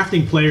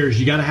drafting players,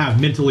 you got to have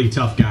mentally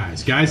tough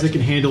guys that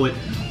can handle it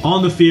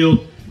on the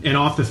field and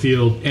off the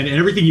field. And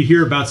everything you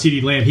hear about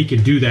CeeDee Lamb, he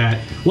can do that.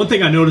 One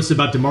thing I noticed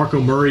about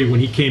DeMarco Murray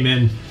when he came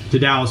in to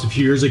Dallas a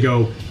few years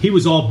ago, he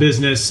was all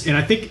business, and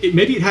I think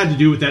maybe it had to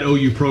do with that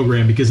OU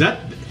program, because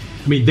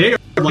they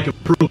are like a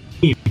pro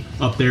team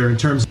up there in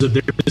terms of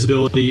their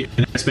visibility and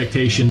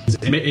expectations,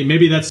 and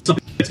maybe that's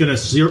something that's going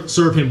to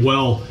serve him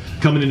well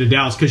coming into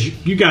Dallas,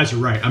 because you guys are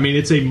right. I mean,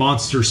 it's a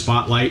monster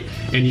spotlight,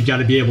 and you got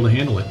to be able to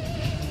handle it.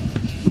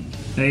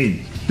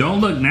 Hey,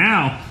 don't look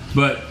now,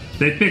 but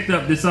they picked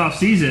up this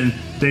offseason.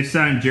 They've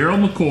signed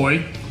Gerald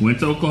McCoy, went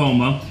to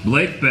Oklahoma,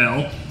 Blake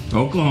Bell,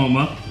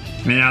 Oklahoma,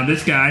 and now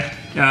this guy,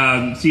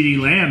 CeeDee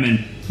Lamb.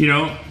 And,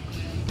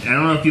 I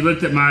don't know if you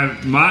looked at my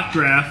mock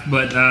draft,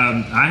 but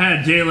I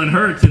had Jalen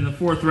Hurts in the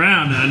 4th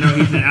round, and I know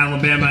he's an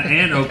Alabama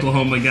and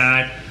Oklahoma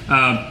guy.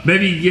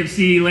 Maybe you give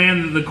CeeDee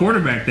Lamb the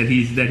quarterback that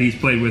he's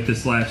played with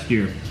this last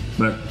year.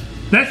 But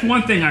that's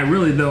one thing I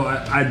really, though,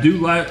 I do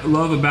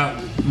love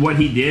about what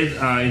he did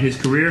in his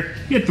career.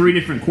 He had 3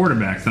 different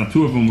quarterbacks. Now,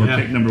 2 of them were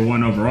picked number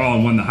 1 overall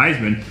and won the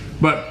Heisman.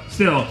 But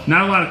still,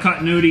 not a lot of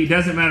continuity. It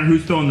doesn't matter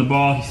who's throwing the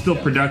ball. He's still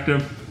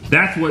productive.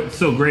 That's what's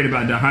so great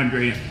about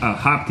DeAndre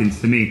Hopkins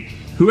to me.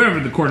 Whoever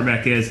the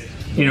quarterback is,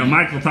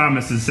 Michael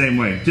Thomas is the same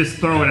way. Just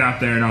throw it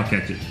out there and I'll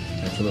catch it.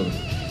 Absolutely.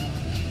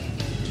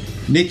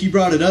 Nick, you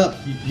brought it up.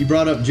 You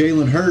brought up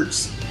Jalen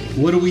Hurts.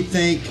 What do we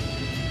think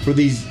for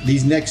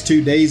these next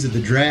 2 days of the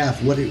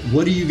draft? What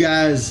are you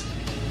guys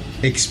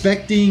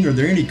expecting? Are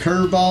there any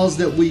curveballs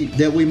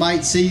that we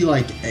might see?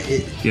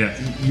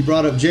 You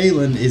brought up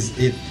Jalen.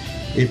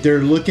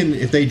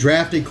 If they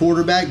draft a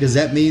quarterback, does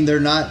that mean they're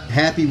not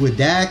happy with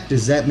Dak?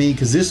 Does that mean,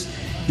 because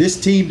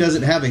this team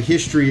doesn't have a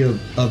history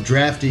of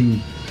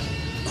drafting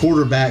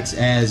quarterbacks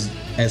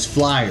as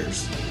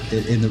flyers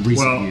in the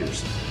recent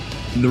years?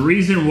 The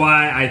reason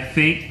why I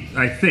think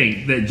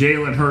that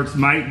Jalen Hurts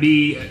might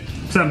be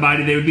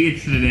somebody they would be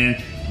interested in,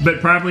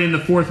 but probably in the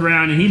 4th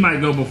round, and he might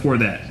go before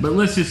that. But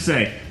let's just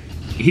say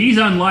he's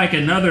unlike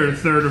another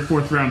 3rd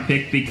or 4th round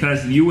pick,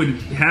 because you would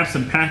have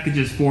some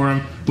packages for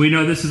him. We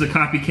know this is a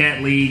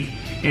copycat league,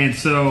 and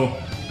so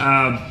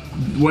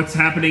what's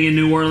happening in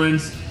New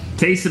Orleans?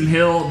 Taysom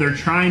Hill, they're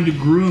trying to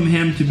groom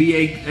him to be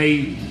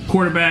a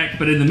quarterback,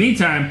 but in the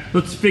meantime,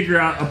 let's figure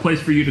out a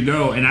place for you to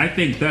go. And I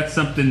think that's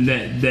something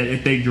that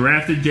if they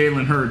drafted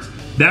Jalen Hurts,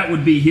 that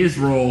would be his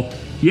role.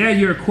 Yeah,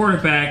 you're a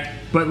quarterback,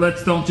 but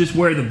don't just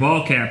wear the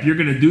ball cap. You're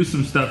going to do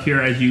some stuff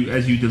here as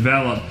you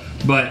develop.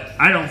 But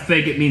I don't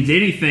think it means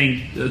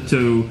anything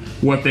to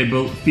what they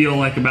feel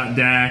like about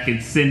Dak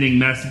and sending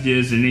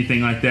messages and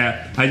anything like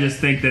that. I just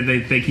think that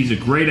they think he's a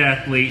great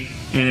athlete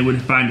and they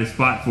would find a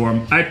spot for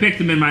him. I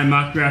picked him in my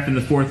mock draft in the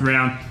 4th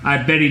round.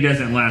 I bet he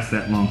doesn't last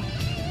that long.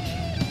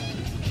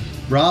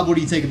 Rob, what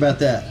do you think about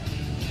that?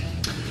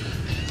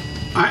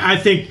 I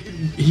think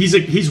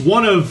he's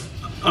one of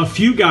a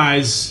few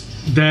guys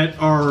that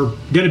are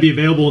going to be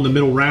available in the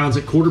middle rounds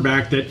at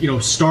quarterback that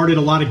started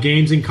a lot of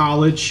games in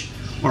college,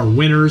 are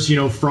winners.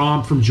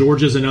 Fromm from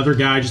Georgia is another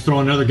guy. Just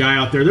throwing another guy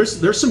out there.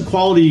 There's some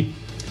quality,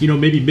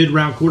 maybe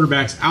mid-round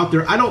quarterbacks out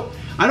there. I don't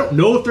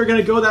know if they're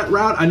going to go that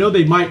route. I know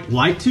they might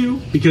like to,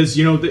 because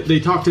they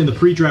talked in the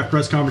pre-draft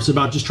press conference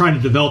about just trying to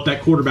develop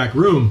that quarterback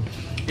room,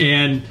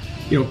 and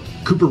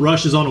Cooper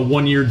Rush is on a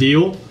 1-year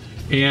deal,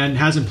 and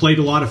hasn't played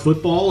a lot of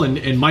football.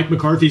 And Mike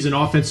McCarthy's an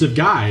offensive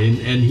guy,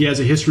 and he has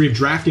a history of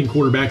drafting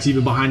quarterbacks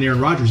even behind Aaron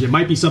Rodgers. It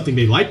might be something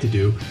they like to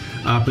do,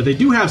 but they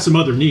do have some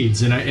other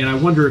needs, and I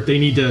wonder if they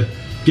need to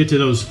get to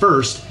those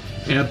first.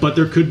 But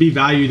there could be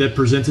value that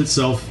presents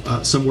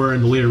itself somewhere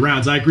in the later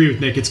rounds. I agree with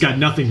Nick. It's got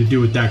nothing to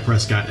do with Dak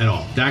Prescott at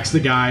all. Dak's the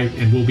guy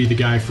and will be the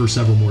guy for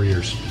several more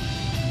years.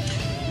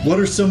 What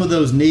are some of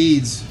those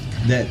needs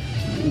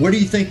where do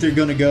you think they're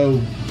going to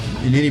go?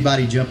 And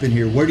anybody jump in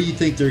here. Where do you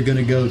think they're going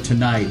to go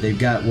tonight? They've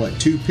got,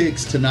 2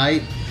 picks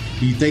tonight?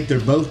 Do you think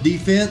they're both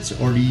defense,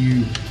 or do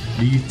you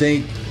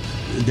think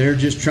they're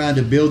just trying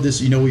to build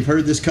this? We've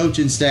heard this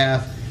coaching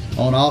staff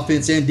on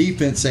offense and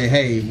defense say,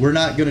 hey, we're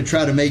not going to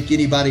try to make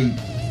anybody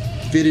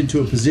fit into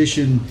a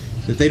position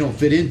that they don't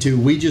fit into.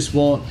 We just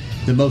want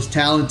the most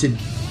talented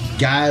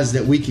guys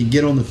that we can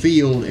get on the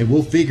field, and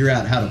we'll figure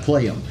out how to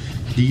play them.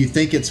 Do you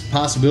think it's a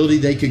possibility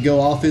they could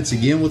go offense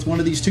again with one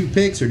of these 2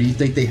 picks, or do you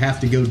think they have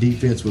to go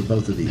defense with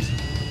both of these?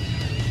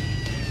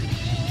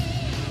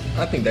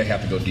 I think they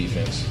have to go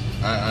defense.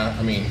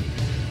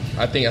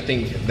 I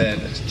think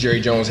that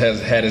Jerry Jones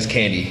has had his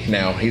candy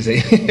now. He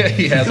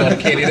has all the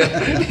candy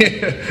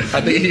I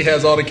think he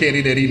has all the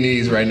candy that he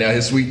needs right now.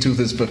 His sweet tooth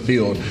is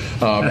fulfilled.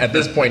 At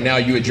this point now,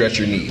 you address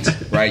your needs,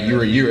 right?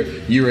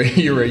 You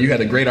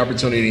had a great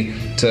opportunity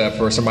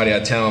for somebody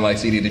at talent like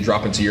CD to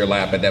drop into your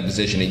lap at that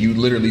position, and you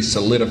literally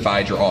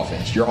solidified your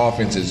offense. Your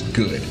offense is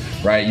good,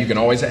 right? You can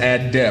always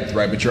add depth,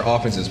 right? But your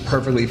offense is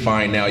perfectly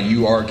fine now.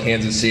 You are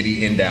Kansas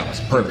City in Dallas.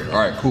 Perfect. All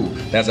right, cool.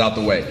 That's out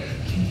the way.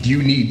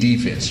 You need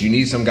defense. You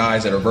need some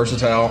guys that are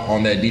versatile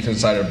on that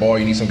defense side of the ball.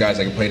 You need some guys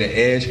that can play the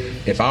edge.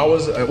 If I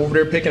was over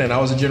there picking and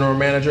I was a general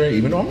manager,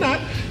 even though I'm not,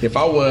 if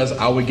I was,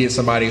 I would get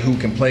somebody who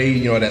can play,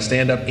 that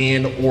stand-up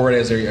end, or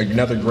as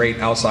another great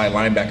outside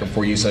linebacker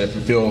for you. So if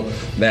you feel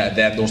that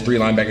those 2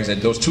 linebackers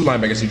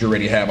that you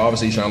already have,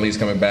 obviously Sean Lee's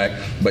coming back,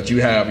 but you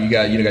got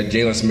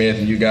Jalen Smith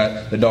and you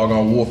got the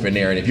doggone Wolf in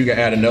there. And if you can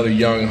add another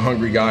young,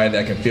 hungry guy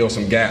that can fill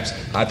some gaps,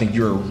 I think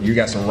you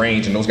got some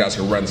range, and those guys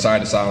can run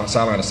side to side,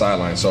 sideline to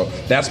sideline. So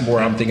that's where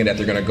I'm thinking that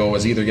they're going to go,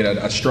 is either get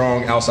a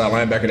strong outside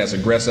linebacker that's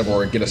aggressive,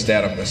 or get a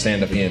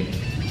stand-up end.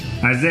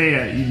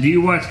 Isaiah, do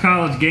you watch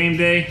College Game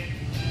Day?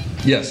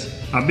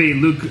 Yes. I'll be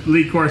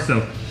Lee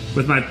Corso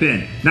with my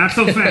pen. Not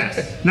so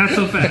fast. Not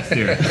so fast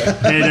here.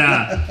 And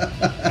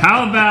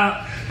how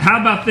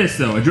about this,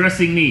 though?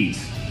 Addressing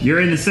needs.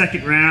 You're in the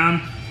 2nd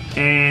round,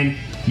 and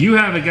you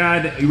have a guy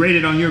that you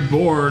rated on your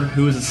board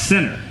who is a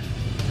center.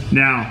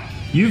 Now,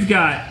 you've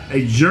got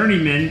a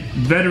journeyman,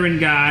 veteran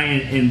guy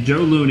in Joe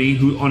Looney,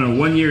 who on a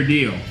 1-year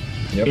deal.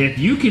 Yep. If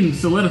you can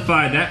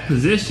solidify that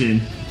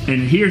position,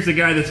 and here's a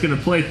guy that's going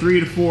to play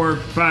 3 to 4,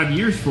 5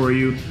 years for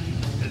you,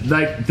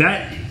 like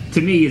that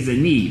to me is a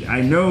need.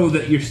 I know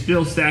that you're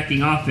still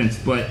stacking offense,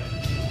 but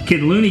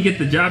can Looney get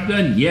the job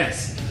done?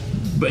 Yes.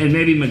 And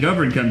maybe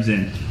McGovern comes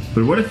in.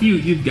 But what if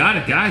you've got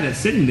a guy that's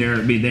sitting there?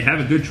 I mean, they have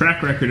a good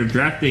track record of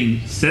drafting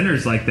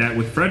centers like that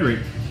with Frederick.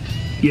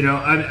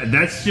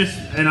 That's just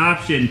an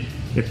option.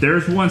 If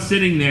there's one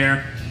sitting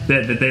there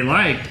that they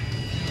like,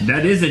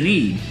 that is a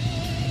need.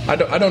 I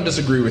don't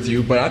disagree with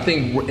you, but I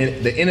think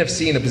the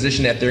NFC in the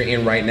position that they're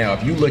in right now,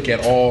 if you look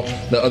at all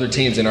the other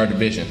teams in our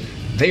division,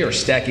 they are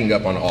stacking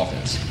up on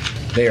offense.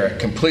 They are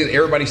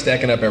everybody's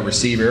stacking up at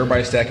receiver.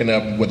 Everybody's stacking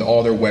up with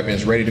all their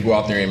weapons, ready to go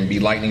out there and be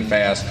lightning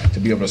fast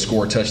to be able to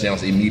score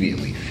touchdowns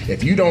immediately.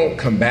 If you don't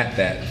combat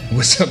that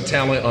with some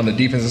talent on the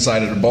defensive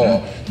side of the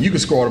ball, you can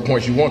score all the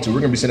points you want to. We're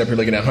going to be sitting up here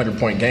looking at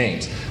 100-point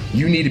games.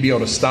 You need to be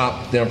able to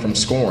stop them from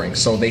scoring.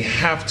 So they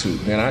have to,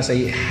 and I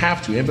say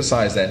have to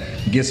emphasize that,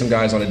 get some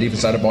guys on the defense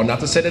side of the ball.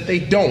 Not to say that they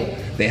don't.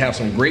 They have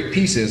some great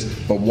pieces,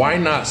 but why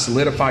not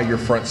solidify your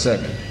front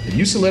 7? If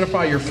you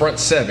solidify your front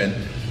 7,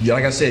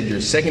 like I said,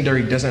 your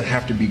secondary doesn't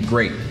have to be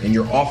great, and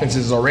your offense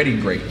is already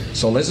great.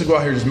 So let's just go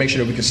out here and just make sure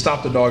that we can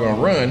stop the doggone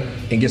run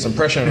and get some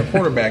pressure on the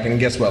quarterback, and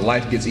guess what?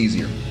 Life gets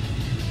easier.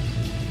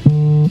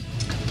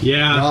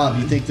 Yeah. Rob,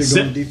 you think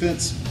they're going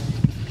defense?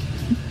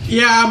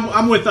 Yeah,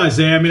 I'm with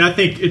Isaiah. I mean, I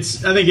think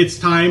it's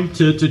time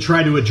to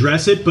try to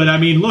address it. But I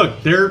mean, look,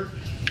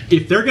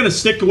 if they're going to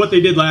stick to what they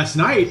did last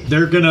night,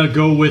 they're going to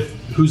go with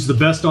who's the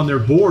best on their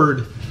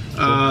board,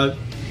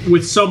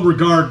 with some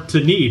regard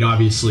to need,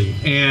 obviously.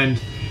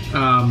 And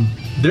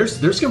there's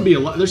going to be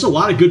there's a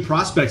lot of good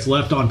prospects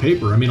left on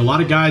paper. I mean, a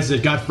lot of guys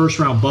that got first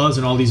round buzz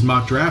in all these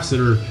mock drafts that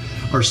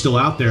are still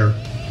out there.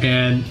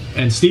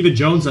 And Stephen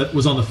Jones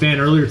was on the Fan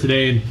earlier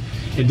today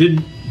and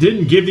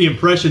didn't give the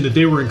impression that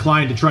they were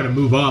inclined to try to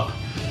move up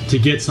to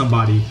get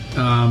somebody,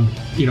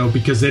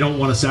 because they don't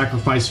want to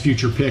sacrifice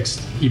future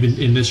picks even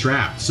in this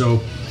draft.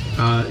 So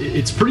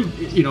it's pretty,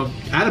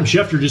 Adam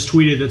Schefter just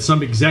tweeted that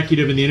some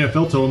executive in the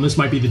NFL told him this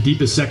might be the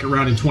deepest 2nd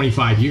round in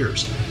 25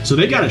 years. So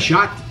they got a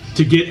shot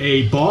to get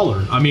a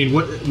baller. I mean,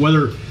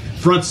 whether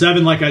front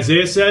 7, like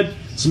Isaiah said,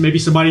 so maybe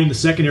somebody in the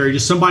secondary,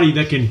 just somebody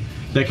that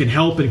can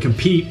help and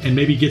compete and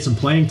maybe get some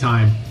playing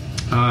time,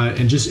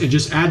 and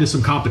just add to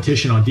some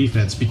competition on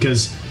defense,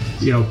 because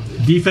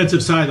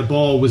defensive side of the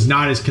ball was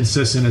not as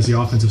consistent as the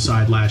offensive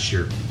side last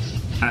year.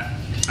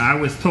 I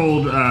was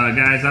told,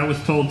 guys,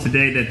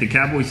 today that the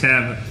Cowboys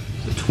have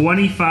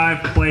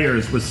 25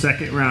 players with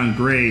second-round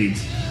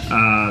grades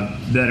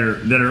that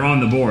are on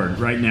the board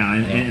right now,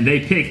 and they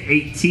pick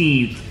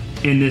 18th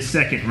in this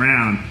second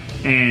round.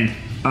 And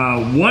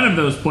one of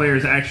those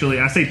players, actually,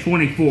 I say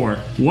 24.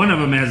 One of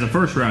them has a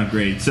first-round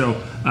grade,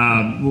 so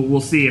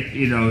we'll see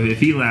if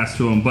he lasts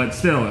to him. But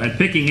still, at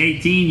picking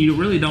 18, you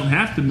really don't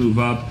have to move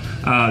up.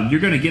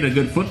 You're going to get a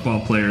good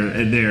football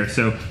player there,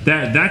 so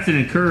that's an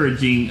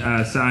encouraging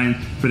sign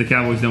for the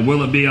Cowboys. Now,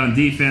 will it be on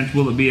defense?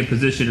 Will it be a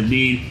position of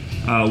need?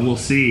 We'll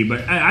see.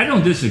 But I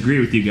don't disagree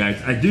with you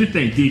guys. I do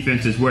think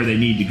defense is where they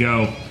need to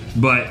go.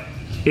 But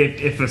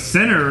if a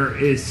center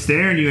is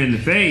staring you in the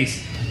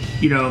face,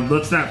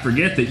 let's not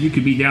forget that you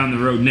could be down the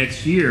road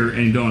next year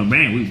and going,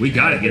 man, we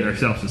got to get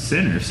ourselves a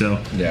center.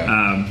 So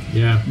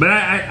yeah. But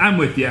I'm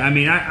with you. I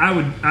mean,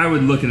 I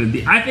would look at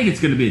I think it's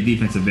going to be a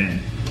defensive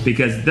end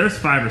because there's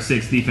 5 or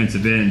 6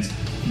 defensive ends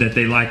that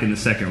they like in the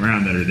second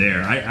round that are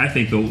there. I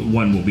think the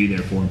one will be there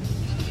for them.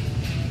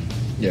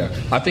 Yeah,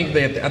 I think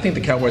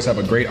the Cowboys have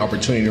a great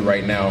opportunity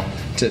right now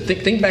to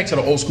think back to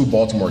the old school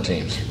Baltimore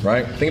teams,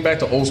 right? Think back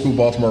to old school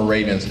Baltimore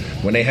Ravens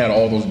when they had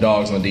all those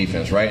dogs on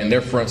defense, right? And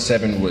their front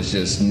seven was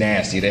just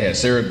nasty. They had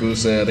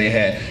Siragusa, they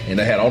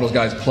had all those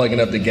guys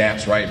plugging up the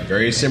gaps, right?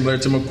 Very similar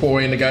to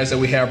McCoy and the guys that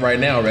we have right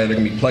now, right? They're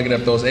gonna be plugging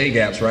up those A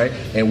gaps, right?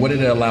 And what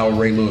did it allow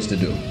Ray Lewis to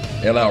do?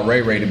 It allowed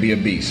Ray to be a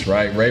beast,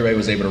 right? Ray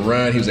was able to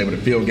run. He was able to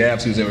fill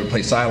gaps. He was able to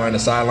play sideline to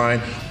sideline,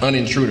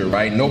 unintruder,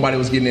 right? Nobody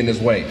was getting in his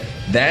way.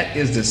 That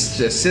is the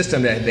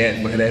system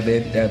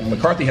that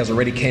McCarthy has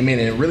already came in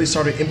and really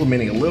started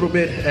implementing a little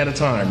bit at a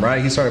time,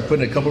 right? He started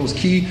putting a couple of those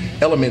key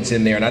elements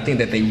in there, and I think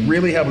that they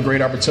really have a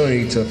great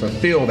opportunity to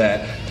fulfill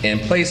that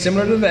and play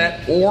similar to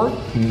that, or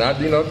not,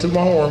 to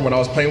my horn, when I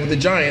was playing with the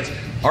Giants,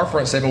 our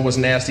front seven was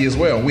nasty as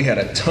well. We had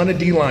a ton of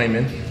D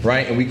linemen,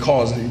 right, and we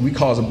caused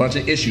a bunch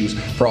of issues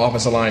for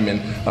offensive linemen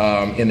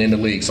in the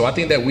league. So I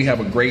think that we have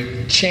a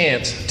great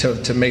chance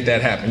to make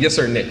that happen. Yes,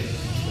 sir, Nick.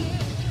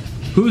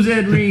 Who's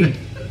Ed Reed?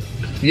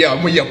 Yeah,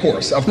 of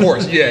course,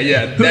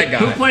 yeah, that guy.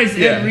 Who plays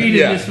Ed Reed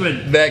in this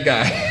one? That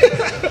guy.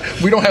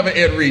 We don't have an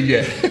Ed Reed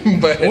yet,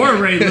 but or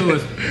Ray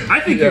Lewis.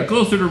 I think you're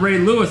closer to Ray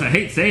Lewis. I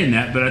hate saying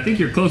that, but I think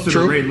you're closer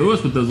to Ray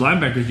Lewis with those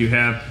linebackers you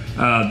have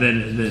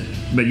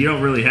but you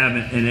don't really have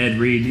an Ed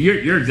Reed.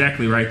 You're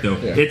exactly right though.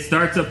 Yeah. It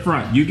starts up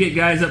front. You get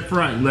guys up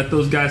front, let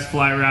those guys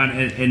fly around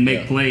and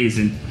make plays,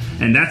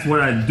 and that's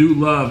what I do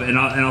love. And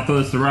I'll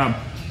throw this to Rob.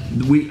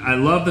 I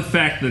love the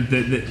fact that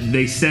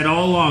they said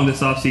all along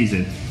this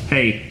offseason,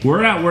 hey,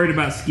 we're not worried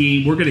about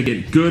scheme. We're going to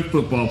get good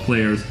football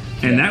players.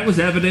 And that was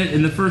evident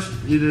in this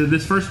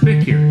first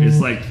pick here. It's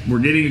like we're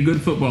getting a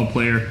good football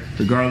player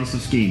regardless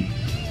of scheme.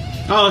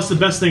 Oh, that's the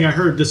best thing I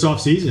heard this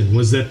offseason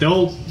was that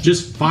they'll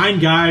just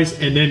find guys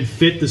and then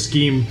fit the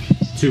scheme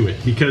to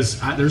it. Because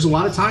there's a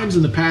lot of times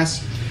in the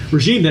past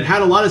regime that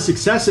had a lot of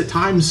success at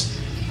times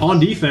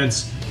on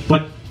defense,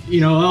 but they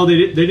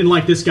didn't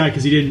like this guy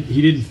because he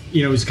didn't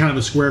he's kind of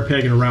a square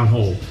peg in a round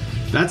hole.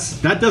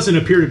 That doesn't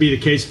appear to be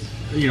the case,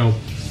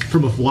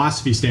 from a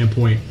philosophy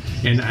standpoint.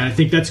 And I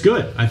think that's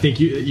good. I think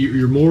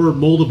you're more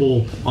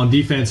moldable on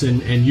defense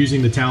and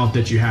using the talent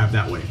that you have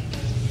that way.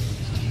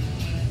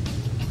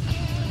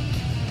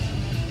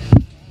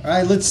 All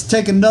right, let's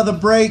take another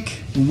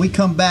break. When we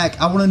come back,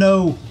 I want to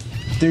know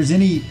if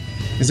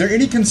is there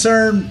any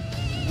concern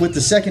with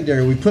the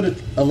secondary? We put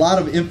a lot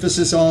of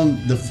emphasis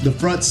on the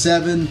front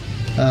seven.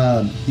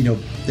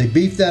 They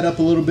beefed that up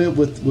a little bit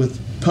with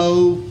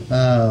Poe,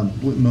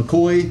 with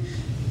McCoy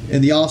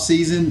in the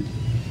offseason.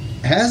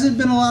 Hasn't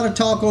been a lot of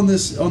talk on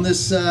this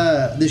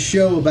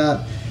show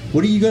about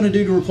what are you going to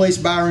do to replace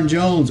Byron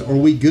Jones? Are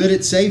we good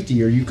at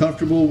safety? Are you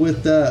comfortable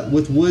with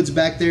Woods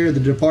back there? The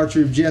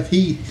departure of Jeff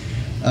Heath.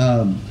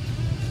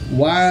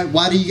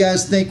 Why do you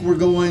guys think we're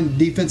going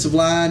defensive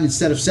line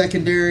instead of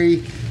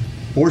secondary,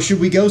 or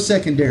should we go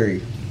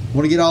secondary?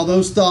 Want to get all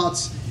those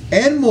thoughts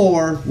and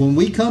more when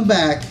we come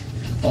back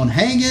on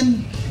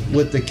Hanging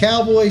with the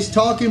Cowboys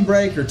Talking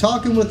Break, or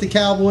Talking with the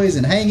Cowboys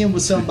and Hanging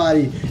with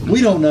somebody we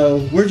don't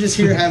know. We're just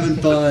here having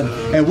fun,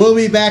 and we'll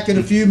be back in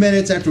a few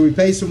minutes after we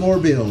pay some more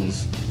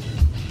bills.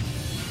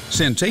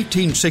 Since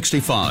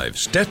 1865,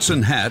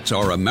 Stetson hats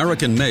are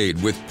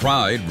American-made with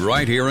pride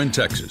right here in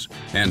Texas.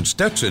 And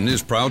Stetson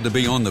is proud to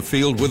be on the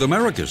field with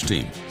America's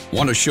team.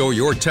 Want to show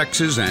your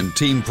Texas and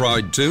team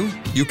pride too?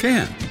 You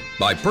can.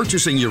 By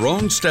purchasing your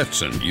own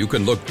Stetson, you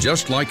can look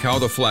just like how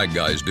the flag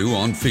guys do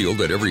on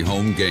field at every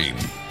home game.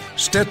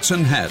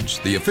 Stetson hats,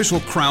 the official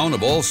crown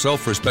of all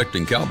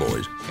self-respecting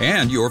Cowboys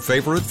and your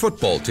favorite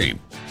football team.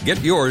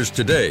 Get yours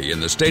today in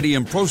the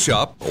Stadium Pro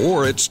Shop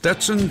or at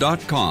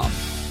Stetson.com.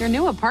 Your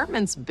new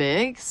apartment's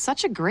big.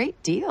 Such a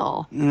great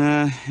deal.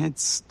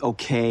 It's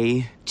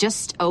okay.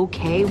 Just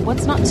okay?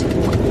 What's not to...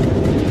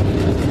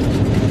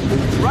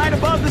 Right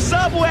above the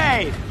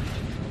subway!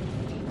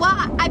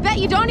 Well, I bet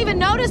you don't even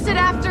notice it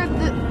after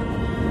the...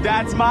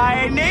 That's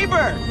my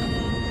neighbor,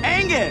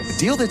 Angus! A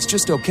deal that's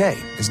just okay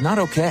is not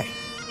okay.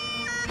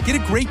 Get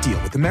a great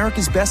deal with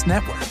America's Best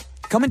Network.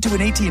 Come into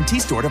an AT&T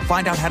store to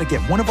find out how to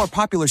get one of our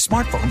popular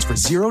smartphones for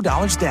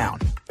 $0 down,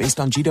 based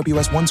on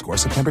GWS 1 score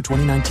September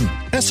 2019.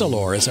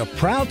 Essilor is a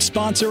proud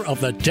sponsor of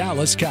the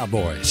Dallas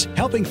Cowboys,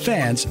 helping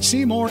fans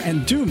see more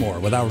and do more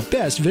with our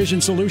best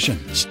vision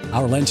solutions.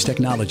 Our lens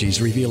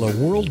technologies reveal a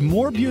world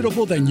more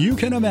beautiful than you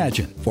can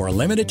imagine. For a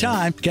limited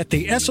time, get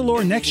the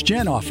Essilor Next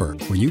Gen offer.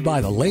 When you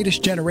buy the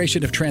latest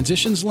generation of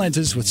Transitions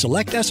lenses with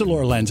select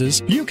Essilor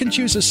lenses, you can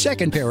choose a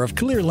second pair of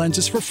clear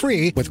lenses for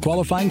free with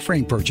qualifying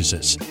frame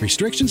purchases.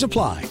 Restrictions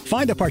apply.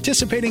 Find a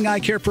participating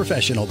eye care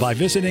professional by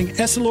visiting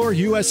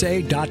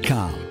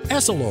EssilorUSA.com.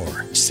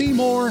 Essilor. See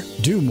more,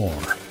 do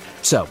more.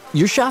 So,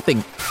 you're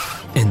shopping,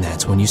 and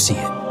that's when you see it.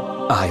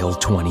 Aisle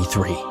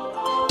 23.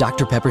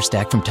 Dr. Pepper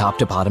stacked from top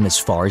to bottom as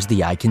far as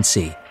the eye can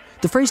see.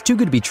 The phrase too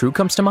good to be true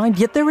comes to mind,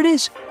 yet there it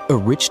is. A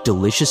rich,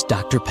 delicious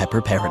Dr.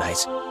 Pepper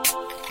paradise.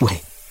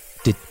 Wait,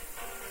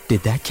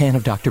 did that can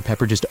of Dr.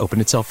 Pepper just open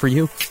itself for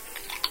you?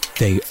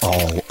 They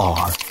all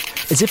are.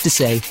 As if to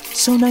say,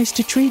 so nice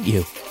to treat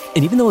you.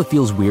 And even though it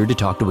feels weird to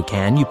talk to a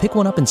can, you pick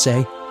one up and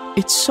say,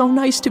 it's so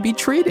nice to be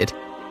treated.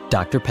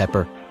 Dr.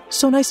 Pepper,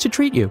 so nice to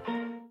treat you.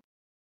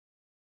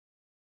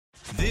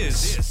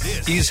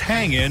 This is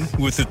Hangin'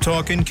 with the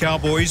Talkin'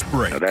 Cowboys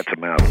break. Now that's a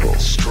mouthful.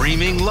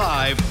 Streaming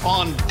live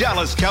on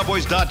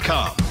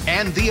DallasCowboys.com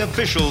and the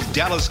official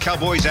Dallas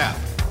Cowboys app.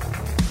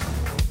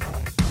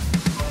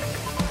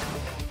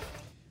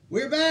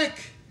 We're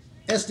back.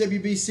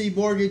 SWBC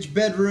Mortgage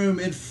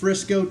Bedroom in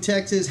Frisco,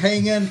 Texas,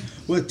 hanging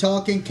with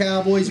Talking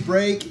Cowboys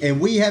break.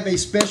 And we have a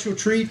special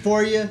treat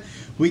for you.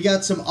 We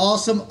got some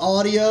awesome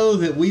audio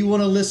that we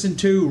want to listen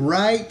to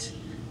right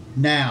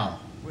now.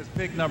 With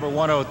pick number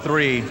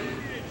 103,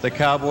 the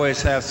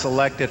Cowboys have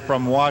selected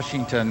from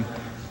Washington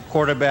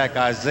quarterback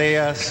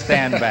Isaiah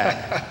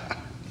Stanback.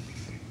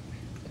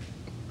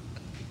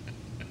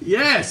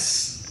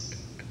 Yes.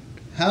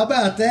 How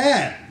about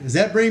that? Does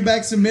that bring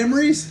back some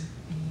memories?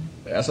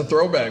 That's a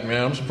throwback,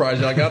 man. I'm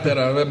surprised y'all got that.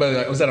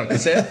 Was that on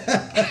cassette?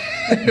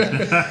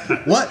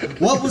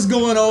 What was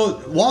going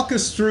on? Walk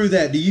us through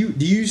that. Do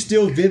you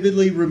still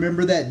vividly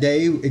remember that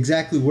day,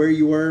 exactly where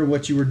you were,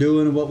 what you were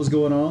doing, and what was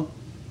going on?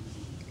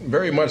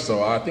 Very much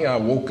so. I think I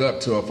woke up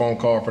to a phone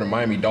call from the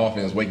Miami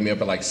Dolphins, waking me up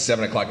at like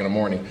 7 o'clock in the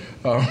morning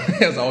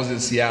as I was in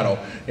Seattle.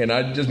 And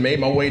I just made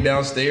my way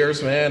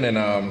downstairs, man. And,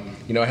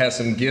 I had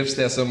some gifts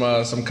that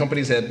some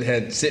companies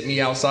had sent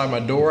me outside my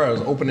door. I was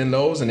opening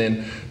those. And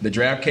then the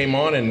draft came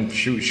on. And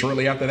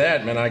shortly after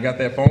that, man, I got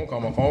that phone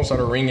call. My phone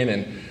started ringing.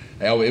 And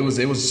it was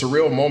a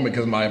surreal moment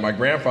because my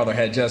grandfather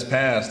had just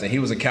passed, and he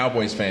was a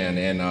Cowboys fan,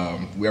 and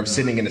we were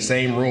sitting in the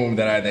same room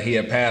that he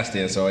had passed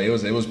in. So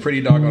it was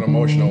pretty doggone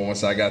emotional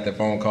once I got the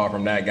phone call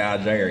from that guy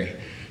Jerry.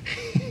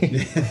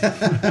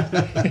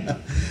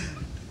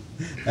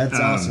 That's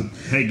awesome.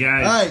 Hey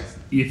guys, all right,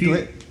 if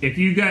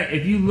you get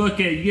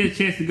a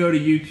chance to go to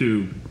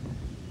YouTube,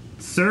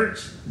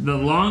 search the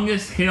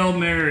longest Hail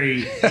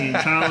Mary in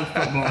college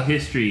football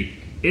history.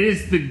 It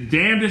is the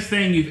damnedest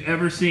thing you've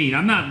ever seen.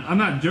 I'm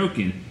not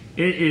joking.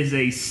 It is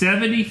a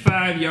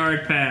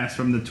 75-yard pass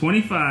from the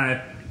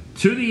 25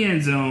 to the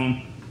end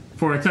zone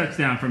for a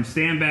touchdown from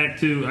Stanback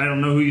to, I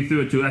don't know who you threw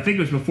it to. I think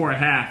it was before a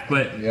half.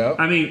 But, yep.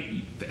 I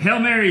mean, Hail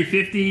Mary,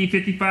 50,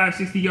 55,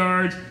 60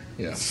 yards,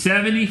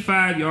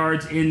 75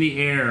 yards in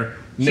the air.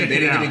 Nick, they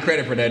didn't give me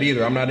credit for that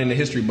either. I'm not in the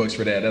history books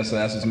for that. That's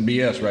some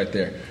BS right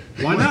there.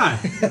 Why not?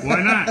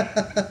 Why not?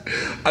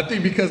 I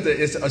think because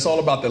it's all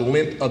about the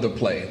length of the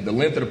play. The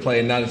length of the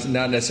play, not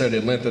necessarily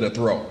the length of the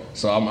throw.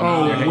 So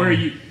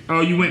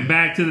you went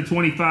back to the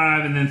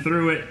 25 and then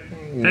threw it.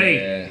 Yeah.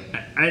 Hey,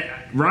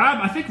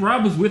 I think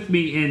Rob was with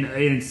me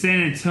in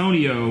San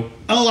Antonio.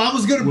 Oh, I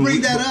was going to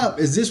bring that up.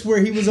 Is this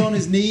where he was on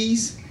his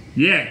knees?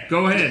 Yeah,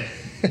 go ahead.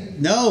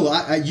 No,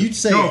 you'd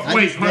say. No,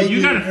 wait,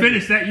 you got to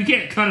finish that. You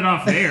can't cut it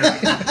off there.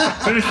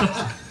 Finish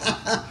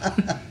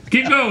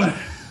keep going.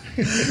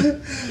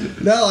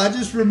 No, I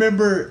just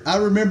remember. I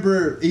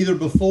remember either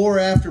before or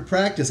after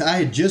practice. I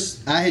had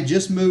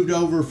just moved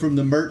over from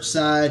the merch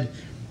side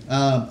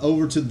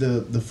over to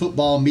the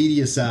football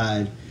media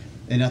side,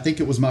 and I think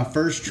it was my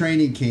first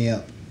training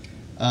camp.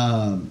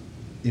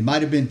 It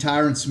might have been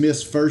Tyron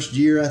Smith's first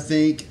year, I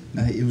think.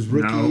 It was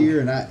rookie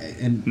year,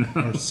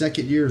 or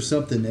second year or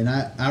something. And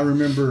I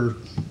remember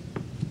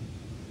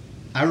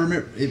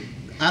it.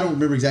 I don't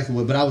remember exactly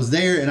what, but I was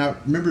there, and I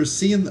remember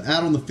seeing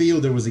out on the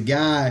field there was a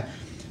guy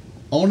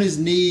on his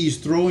knees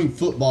throwing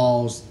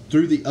footballs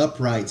through the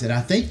uprights, and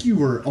I think you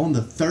were on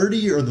the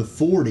 30 or the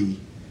 40,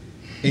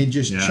 and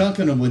just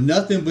chunking them with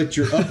nothing but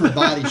your upper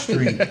body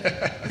strength.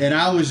 And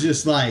I was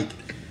just like,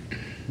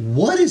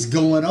 what is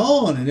going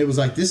on? And it was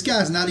like, this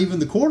guy's not even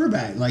the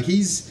quarterback. Like,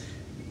 he's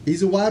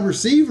a wide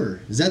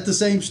receiver. Is that the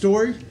same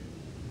story?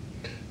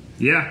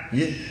 Yeah.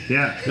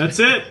 That's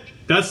it.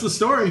 That's the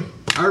story.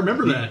 I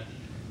remember that.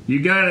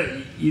 You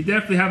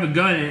definitely have a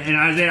gun. And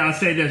Isaiah, I'll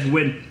say this: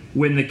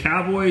 when the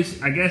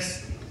Cowboys, I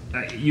guess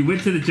you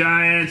went to the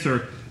Giants,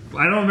 or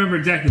I don't remember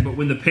exactly, but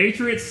when the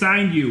Patriots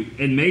signed you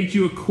and made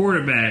you a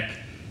quarterback,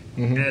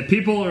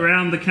 people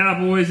around the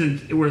Cowboys and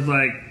it was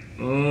like,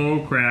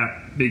 oh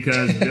crap,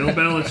 because Bill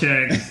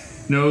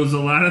Belichick knows a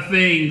lot of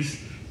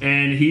things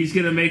and he's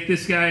going to make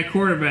this guy a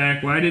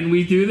quarterback. Why didn't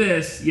we do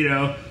this? You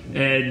know,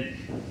 and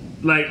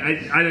like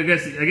I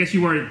guess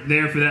you weren't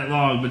there for that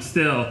long, but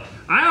still,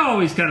 I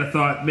always kind of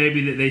thought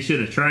maybe that they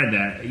should have tried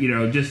that. You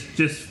know, just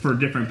for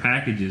different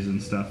packages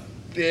and stuff.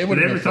 Yeah, it would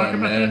have been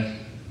fun, man.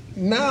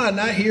 Nah,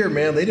 not here,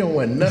 man. They didn't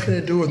want nothing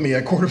to do with me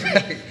at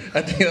quarterback.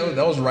 I think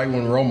that was right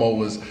when Romo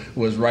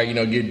was right, you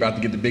know, about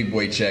to get the big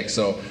boy check.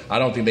 So I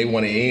don't think they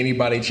wanted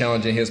anybody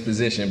challenging his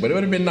position. But it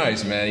would have been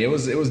nice, man. It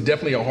was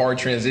definitely a hard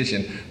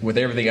transition with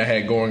everything I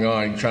had going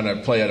on, trying to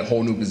play at a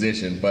whole new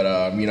position.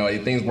 But you know,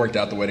 things worked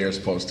out the way they were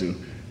supposed to.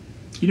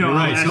 You know,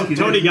 right.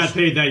 Tony got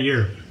paid that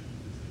year.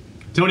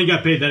 Tony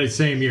got paid that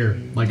same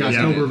year, like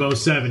October of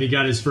 2007. He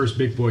got his first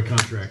big boy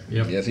contract.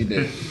 Yep. Yes, he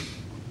did.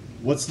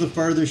 What's the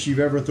furthest you've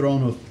ever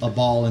thrown a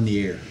ball in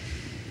the air?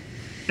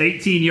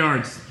 18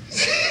 yards.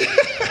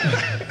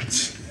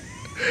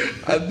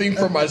 I think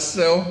for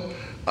myself,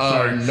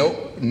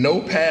 no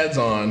pads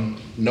on.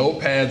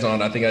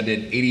 I think I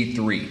did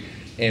 83,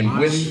 and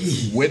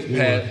with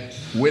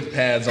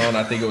pads on,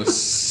 I think it was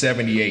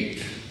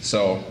 78.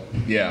 So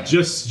yeah,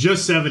 just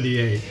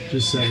 78.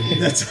 Just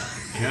 78.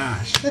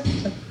 Gosh.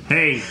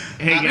 Hey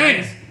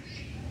guys,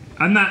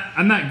 I'm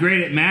not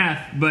great at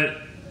math, but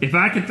if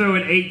I could throw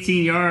it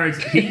 18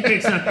 yards, he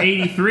picks up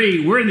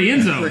 83. We're in the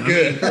end zone. We're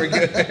good.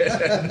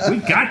 We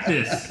got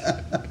this.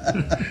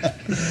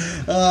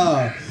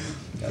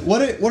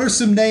 What are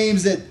some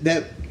names that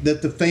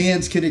the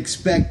fans can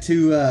expect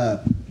to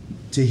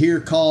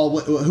hear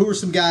called? Who are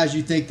some guys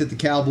you think that the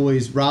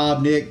Cowboys,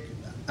 Rob, Nick,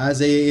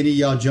 Isaiah, any of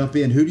y'all jump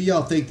in? Who do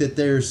y'all think that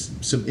there's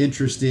some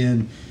interest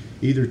in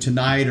either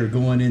tonight or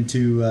going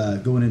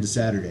into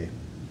Saturday?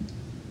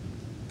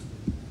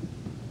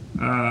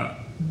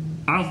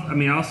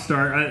 I'll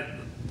start.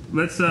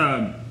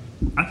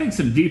 I think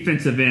some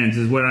defensive ends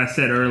is what I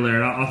said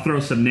earlier. I'll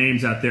throw some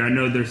names out there. I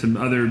know there's some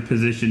other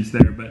positions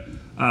there, but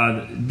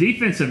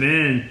defensive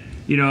end,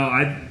 you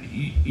know,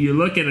 you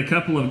look at a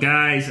couple of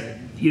guys,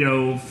 you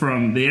know,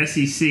 from the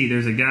SEC.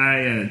 There's a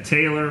guy,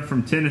 Taylor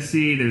from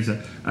Tennessee. There's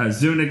a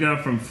Zuniga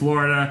from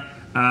Florida.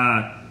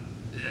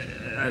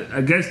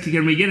 I guess,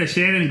 can we get a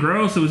Shannon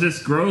Gross? Or was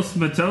this Gross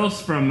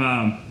Matos from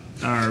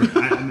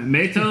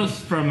Matos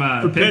from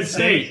Penn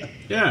State?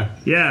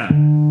 Yeah.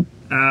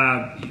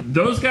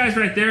 Those guys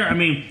right there. I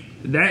mean,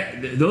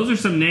 those are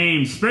some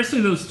names,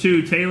 especially those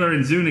two, Taylor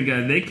and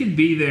Zuniga. They could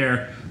be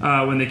there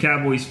when the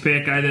Cowboys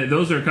pick.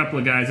 Those are a couple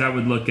of guys I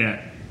would look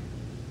at.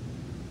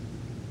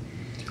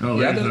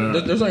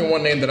 There's only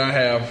one name that I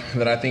have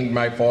that I think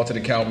might fall to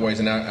the Cowboys,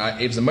 and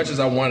as much as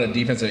I want a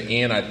defensive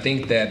end, I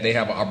think that they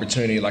have an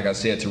opportunity, like I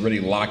said, to really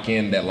lock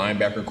in that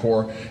linebacker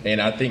core. And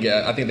I think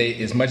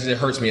they, as much as it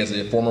hurts me as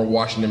a former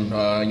Washington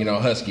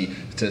Husky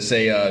to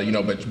say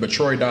but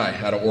Troy Dye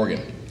out of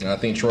Oregon. I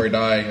think Troy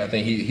Dye,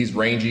 he's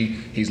rangy,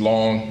 he's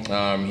long,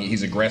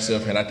 he's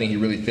aggressive, and I think he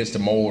really fits the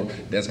mold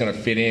that's going to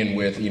fit in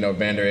with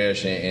Van Der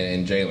Esch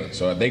and Jalen.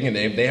 So if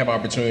they have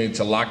opportunity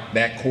to lock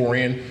that core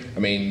in, I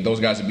mean, those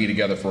guys will be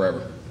together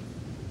forever.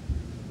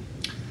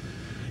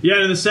 Yeah,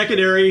 and in the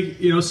secondary,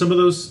 some of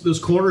those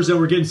corners that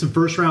were getting some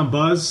first round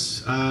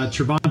buzz,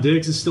 Trevon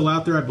Diggs is still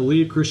out there, I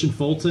believe, Christian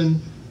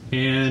Fulton,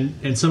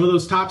 and some of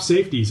those top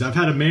safeties. I've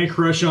had a man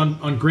crush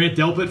on Grant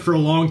Delpit for a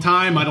long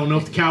time. I don't know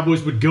if the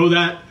Cowboys would go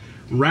that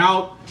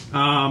route,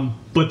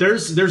 but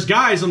there's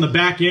guys on the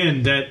back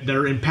end that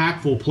are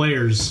impactful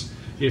players.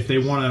 If they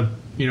want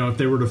to, if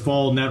they were to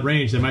fall in that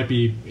range, that might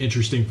be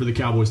interesting for the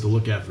Cowboys to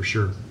look at for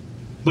sure.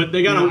 But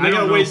they got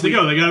a ways to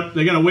go. They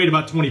got to wait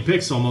about 20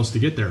 picks almost to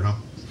get there, huh?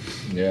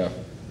 Yeah.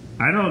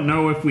 I don't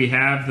know if we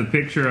have the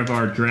picture of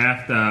our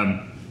draft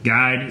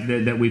guide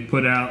that we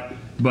put out,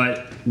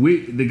 but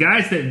the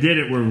guys that did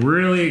it were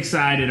really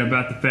excited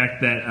about the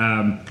fact that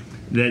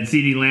that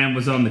CeeDee Lamb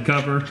was on the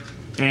cover.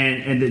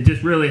 And they're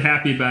just really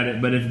happy about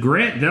it. But if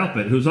Grant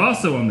Delpit, who's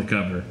also on the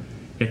cover,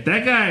 if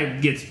that guy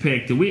gets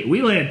picked,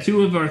 we land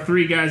 2 of our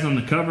 3 guys on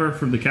the cover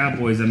from the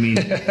Cowboys. I mean,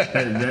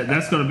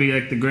 that's going to be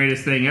like the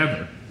greatest thing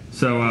ever.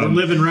 So we're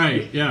living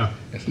right, yeah.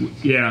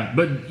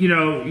 But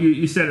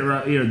you said it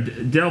right.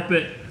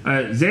 Delpit,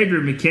 Xavier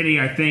McKinney,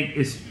 I think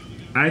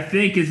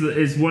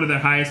is one of the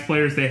highest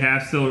players they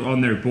have still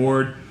on their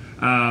board.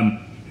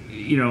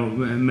 McKinney,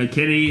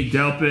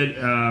 Delpit.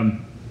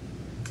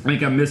 I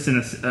think I'm missing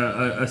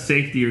a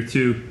safety or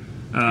two.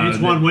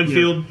 Antoine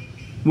Winfield.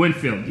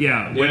 Winfield.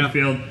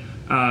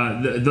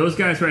 Those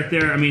guys right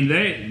there. I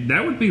mean,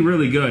 that would be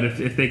really good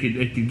if they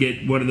could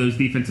get one of those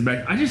defensive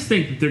backs. I just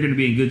think that they're going to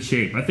be in good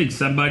shape. I think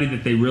somebody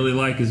that they really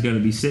like is going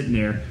to be sitting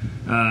there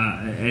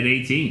at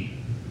 18.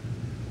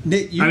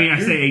 Nick, I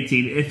say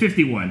 18.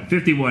 51.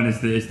 51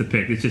 is the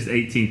pick. It's just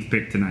 18th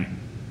pick tonight.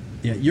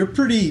 Yeah, you've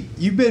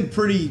been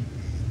pretty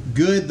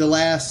good the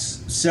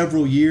last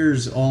several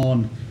years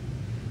on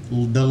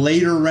the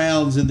later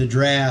rounds in the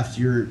draft.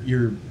 Your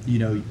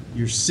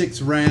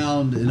 6th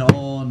round and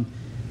on,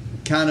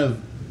 kind of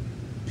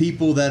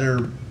people that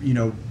are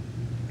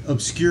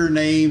obscure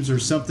names or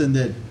something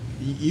that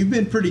you've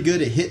been pretty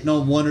good at hitting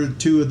on 1 or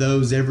 2 of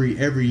those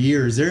every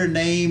year. Is there a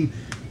name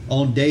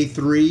on day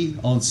 3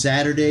 on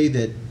Saturday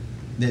that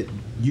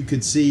you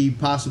could see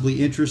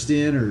possibly interest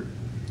in,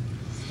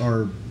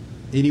 or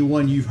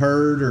anyone you've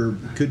heard or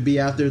could be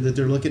out there that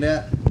they're looking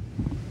at?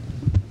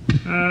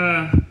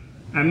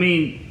 I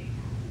mean,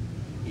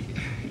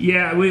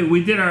 yeah,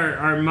 we did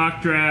our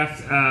mock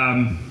draft,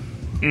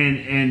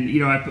 and you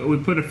know, we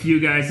put a few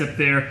guys up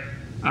there.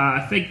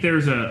 I think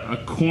there's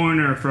a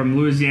corner from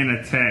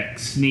Louisiana Tech,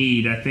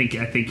 Sneed. I think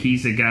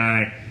he's a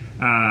guy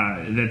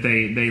that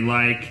they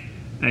like,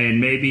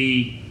 and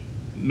maybe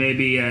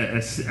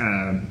a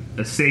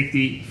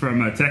safety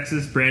from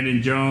Texas,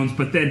 Brandon Jones.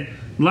 But then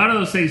a lot of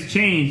those things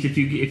change if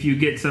you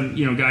get some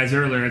guys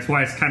earlier. That's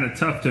why it's kind of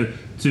tough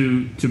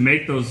to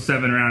make those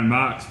 7-round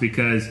mocks,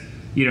 because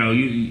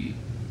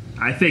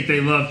I think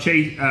they love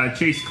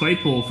Chase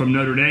Claypool from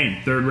Notre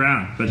Dame, 3rd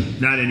round, but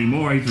not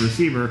anymore. He's a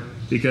receiver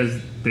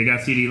because they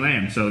got CeeDee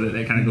Lamb, so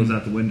that kind of goes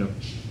out the window.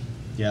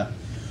 Yeah.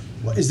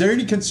 Well, is there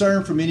any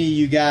concern from any of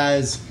you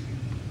guys?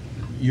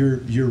 You're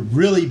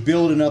really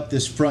building up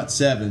this front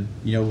 7,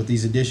 with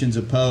these additions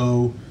of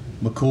Poe,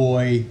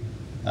 McCoy.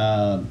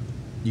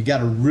 You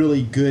got a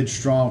really good,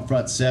 strong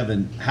front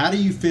 7. How do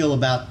you feel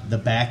about the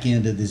back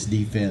end of this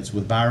defense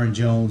with Byron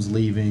Jones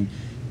leaving,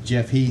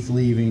 Jeff Heath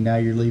leaving? Now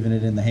you're leaving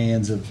it in the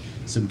hands of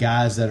some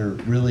guys that are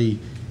really,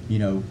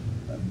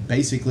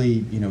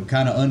 basically,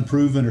 kind of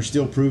unproven or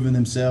still proving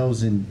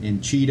themselves in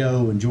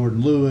Cheeto and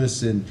Jordan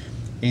Lewis and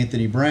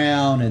Anthony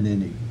Brown and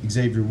then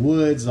Xavier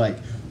Woods. Like,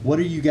 what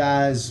are you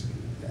guys?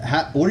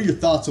 What are your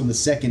thoughts on the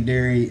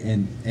secondary,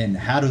 and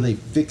how do they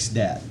fix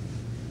that,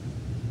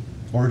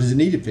 or does it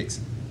need to fix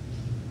it?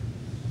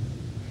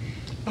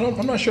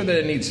 I'm not sure that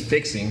it needs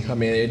fixing. I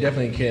mean, it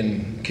definitely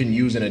can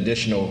use an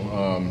additional,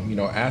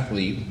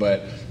 athlete,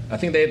 but I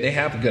think they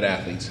have good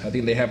athletes. I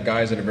think they have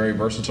guys that are very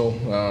versatile,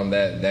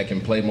 that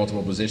can play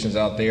multiple positions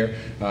out there,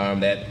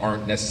 that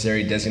aren't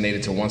necessarily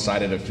designated to one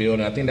side of the field.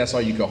 And I think that's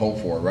all you can hope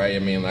for, right? I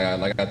mean,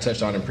 like I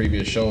touched on in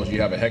previous shows,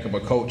 you have a heck of a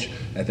coach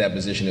at that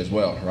position as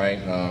well, right?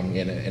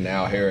 In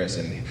Al Harris,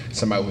 and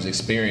somebody who's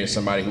experienced,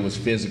 somebody who is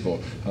physical,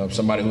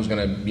 somebody who's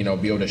going to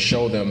be able to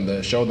show them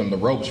the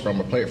ropes from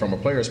a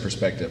player's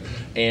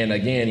perspective. And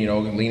again,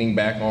 leaning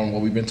back on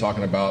what we've been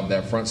talking about,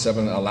 that front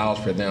 7 allows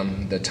for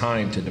them the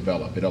time to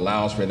develop. It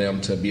allows for them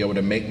to be able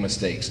to make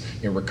mistakes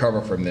and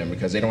recover from them,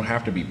 because they don't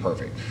have to be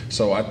perfect.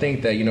 So I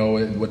think that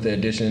with the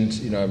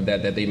additions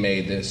that they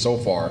made so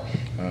far,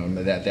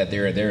 that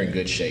they're in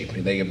good shape.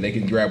 They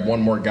can grab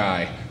one more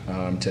guy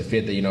to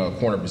fit the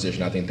corner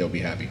position. I think they'll be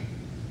happy.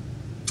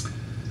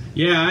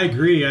 Yeah, I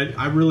agree.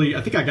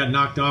 I think I got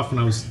knocked off when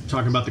I was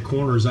talking about the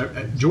corners.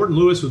 Jordan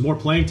Lewis with more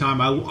playing time,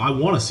 I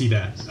want to see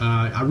that.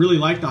 I really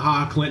like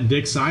the Clinton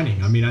Dix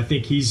signing. I mean, I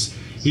think he's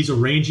a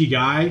rangy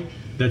guy.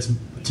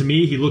 To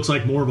me, he looks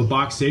like more of a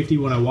box safety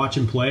when I watch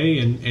him play,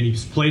 and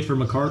he's played for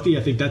McCarthy.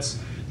 I think that's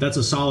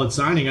a solid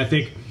signing. I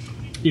think,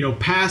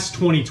 past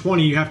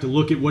 2020, you have to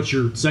look at what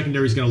your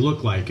secondary is going to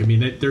look like. I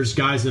mean, there's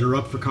guys that are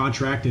up for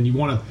contract, and you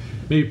want to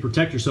maybe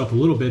protect yourself a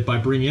little bit by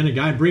bringing in a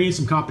guy and bringing in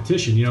some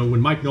competition.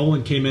 When Mike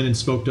Nolan came in and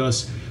spoke to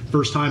us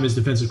first time as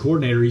defensive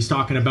coordinator, he's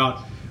talking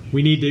about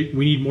we need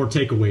more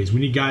takeaways. We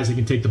need guys that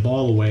can take the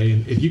ball away.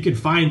 And if you can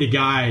find a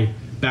guy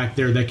back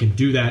there that can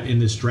do that in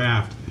this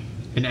draft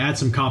and add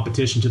some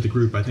competition to the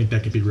group, I think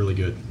that could be really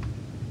good.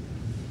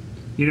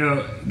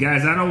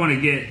 Guys, I don't want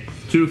to get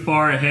too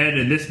far ahead,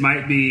 and this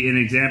might be an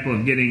example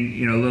of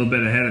getting a little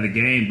bit ahead of the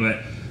game,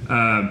 but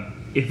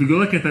if we go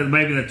look at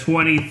maybe the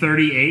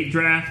 2038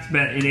 draft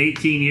in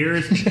 18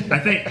 years, I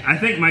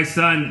think my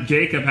son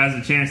Jacob has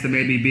a chance to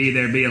maybe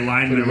be a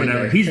lineman or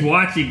whatever. He's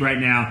watching right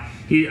now.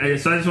 So I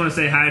just want to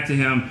say hi to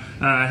him.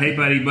 Hey,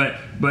 buddy, but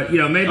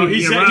maybe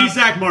he's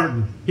Zach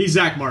Martin. He's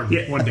Zach Martin.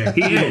 Yeah, one day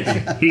he is.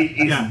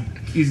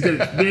 He's good,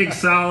 big,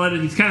 solid,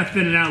 and he's kind of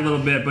thinning out a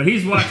little bit. But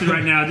he's watching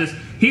right now.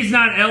 He's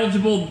not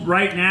eligible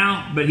right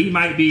now, but he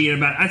might be in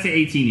about, I'd say,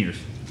 18 years.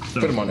 So,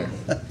 put him on there.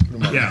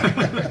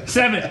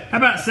 Yeah,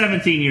 about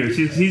 17 years.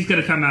 He's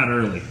going to come out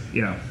early.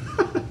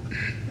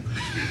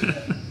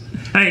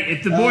 Hey,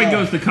 if the boy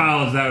goes to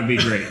college, that would be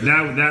great.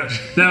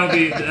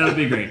 That would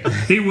be great.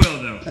 He will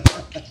though.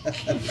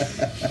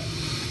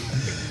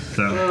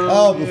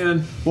 So.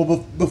 Man.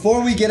 Well,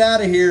 before we get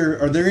out of here,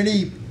 are there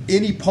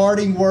any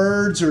parting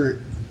words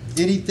or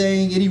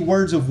any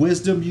words of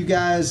wisdom you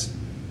guys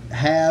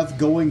have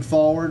going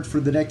forward for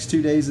the next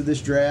 2 days of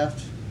this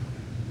draft?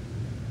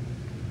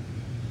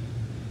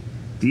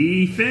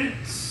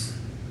 Defense.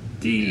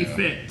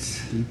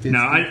 No,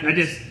 I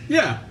just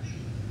yeah.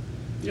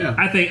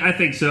 I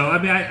think so.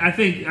 I mean,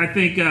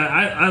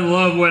 I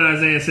love what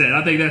Isaiah said.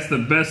 I think that's the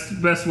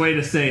best way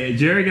to say it.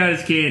 Jerry got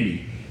his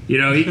candy. He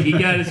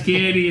got his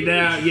candy, and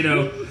now you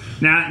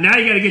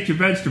got to get your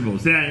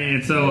vegetables.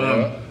 And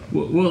so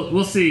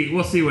we'll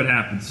see what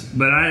happens.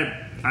 But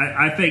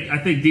I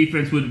think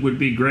defense would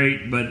be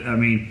great. But I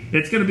mean,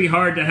 it's going to be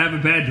hard to have a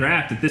bad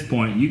draft at this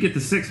point. You get the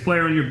 6th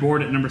player on your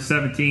board at number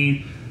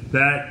 17.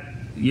 That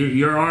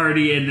you're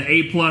already in the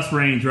A+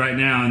 range right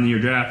now in your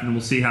draft, and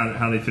we'll see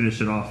how they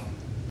finish it off.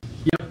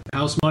 Yep,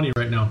 house money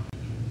right now.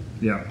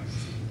 Yeah,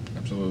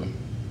 absolutely.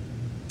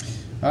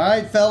 All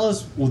right,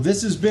 fellas. Well,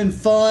 this has been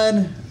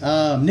fun.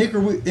 Nick,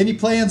 any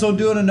plans on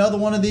doing another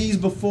one of these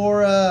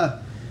before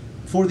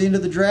the end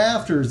of the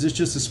draft, or is this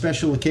just a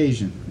special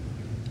occasion?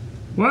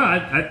 Well,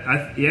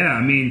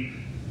 I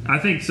mean, I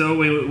think so.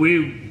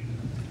 We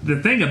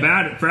the thing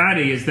about it,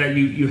 Friday, is that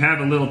you have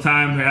a little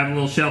time, you have a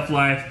little shelf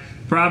life.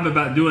 Problem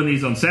about doing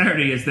these on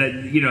Saturday is that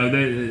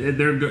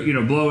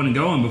they're blowing and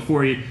going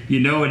before you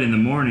know it in the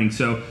morning.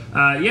 So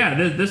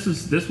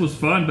this was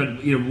fun,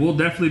 but we'll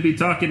definitely be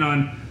talking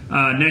on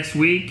next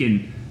week,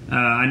 and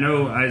I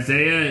know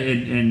Isaiah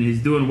and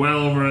he's doing well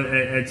over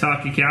at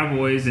Talking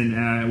Cowboys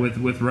and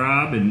with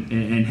Rob and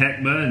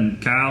Heckma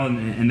and Kyle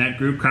and that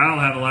group. Kyle will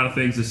have a lot of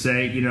things to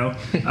say, and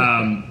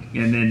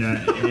then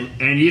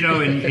and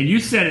you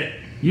said it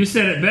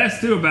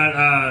best too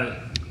about.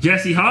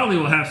 Jesse Hawley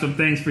will have some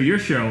things for your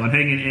show on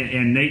hanging,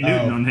 and Nate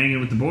Newton on Hanging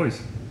with the Boys.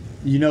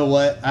 You know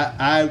what?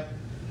 I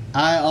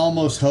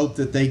almost hope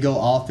that they go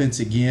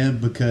offense again,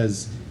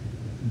 because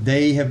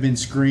they have been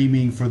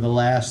screaming for the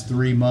last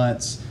 3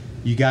 months,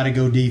 you got to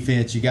go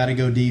defense, you got to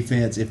go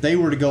defense. If they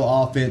were to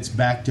go offense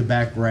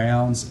back-to-back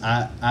rounds,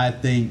 I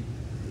think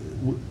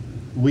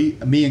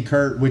me and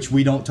Kurt, which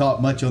we don't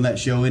talk much on that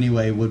show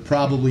anyway, would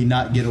probably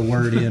not get a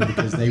word in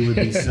because they would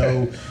be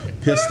so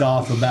pissed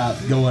off about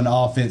going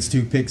offense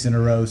 2 picks in a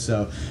row.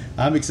 So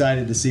I'm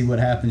excited to see what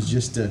happens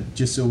just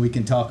so we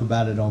can talk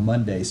about it on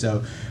Monday.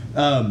 So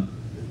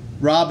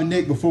Rob and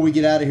Nick, before we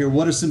get out of here,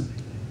 what are some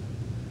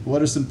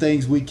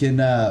things we can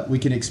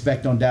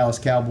expect on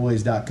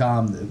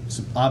DallasCowboys.com?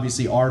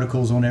 Obviously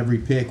articles on every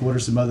pick. What are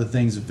some other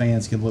things that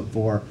fans can look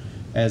for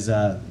as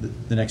the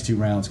next 2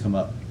 rounds come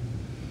up?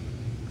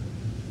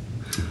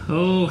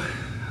 That's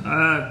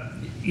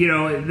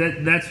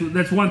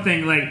one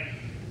thing. Like,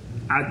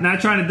 I'm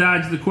not trying to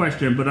dodge the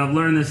question, but I've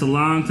learned this a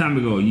long time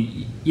ago.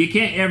 You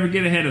can't ever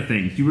get ahead of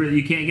things.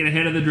 You can't get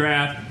ahead of the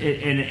draft,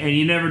 and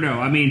you never know.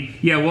 I mean,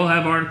 we'll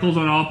have articles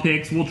on all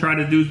picks. We'll try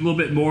to do a little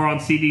bit more on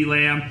CeeDee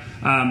Lamb.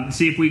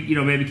 See if we,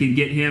 maybe can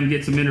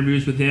get some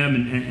interviews with him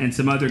and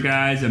some other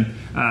guys. And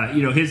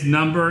his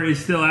number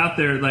is still out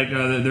there. Like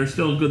they're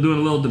still doing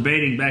a little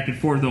debating back and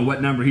forth on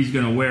what number he's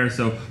going to wear.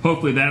 So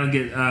hopefully that'll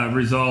get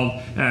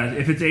resolved.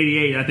 If it's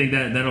 88, I think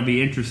that'll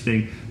be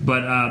interesting.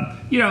 But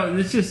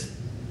it's just.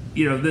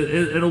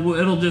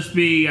 It'll just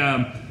be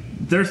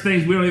there's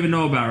things we don't even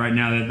know about right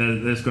now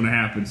that's going to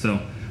happen. So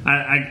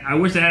I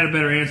wish I had a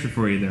better answer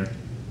for you there.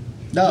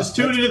 No, just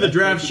tune into the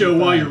draft show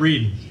while you're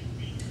reading.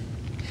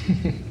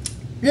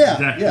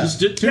 Yeah.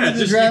 Just you can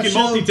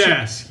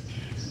multitask.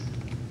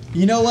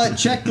 You know what?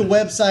 Check the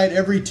website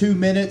every 2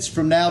 minutes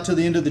from now to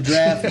the end of the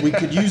draft. We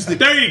could use the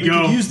there you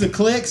go. Could use the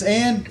clicks,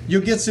 and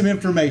you'll get some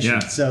information.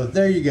 Yeah. So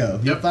there you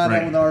go. You'll find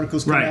out when the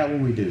articles come out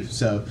when we do.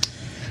 So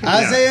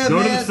Isaiah,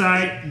 go man, to the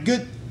site.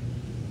 Good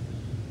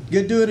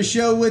doing a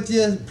show with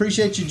you.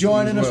 Appreciate you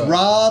joining us.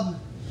 Rob,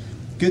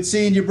 good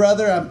seeing you,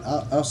 brother.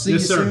 I'll see you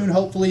soon,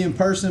 hopefully in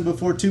person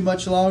before too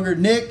much longer.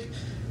 Nick,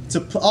 it's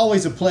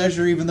always a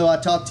pleasure, even though I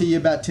talk to you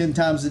about 10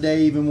 times a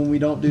day, even when we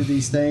don't do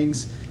these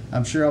things.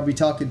 I'm sure I'll be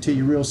talking to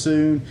you real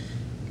soon.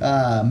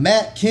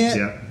 Matt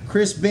Kent,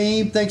 Chris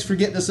Beam, thanks for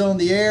getting us on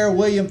the air.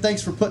 William,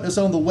 thanks for putting us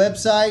on the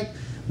website.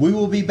 We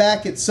will be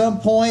back at some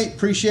point.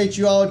 Appreciate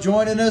you all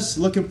joining us.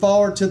 Looking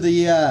forward to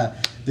the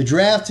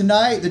draft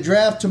tonight, the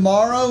draft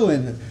tomorrow,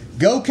 and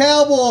go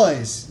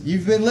Cowboys!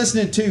 You've been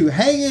listening to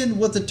Hanging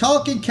with the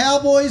Talking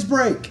Cowboys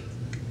break.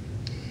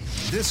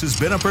 This has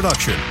been a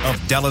production of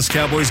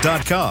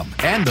DallasCowboys.com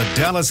and the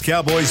Dallas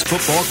Cowboys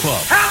Football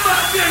Club. How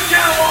about this,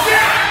 Cowboys?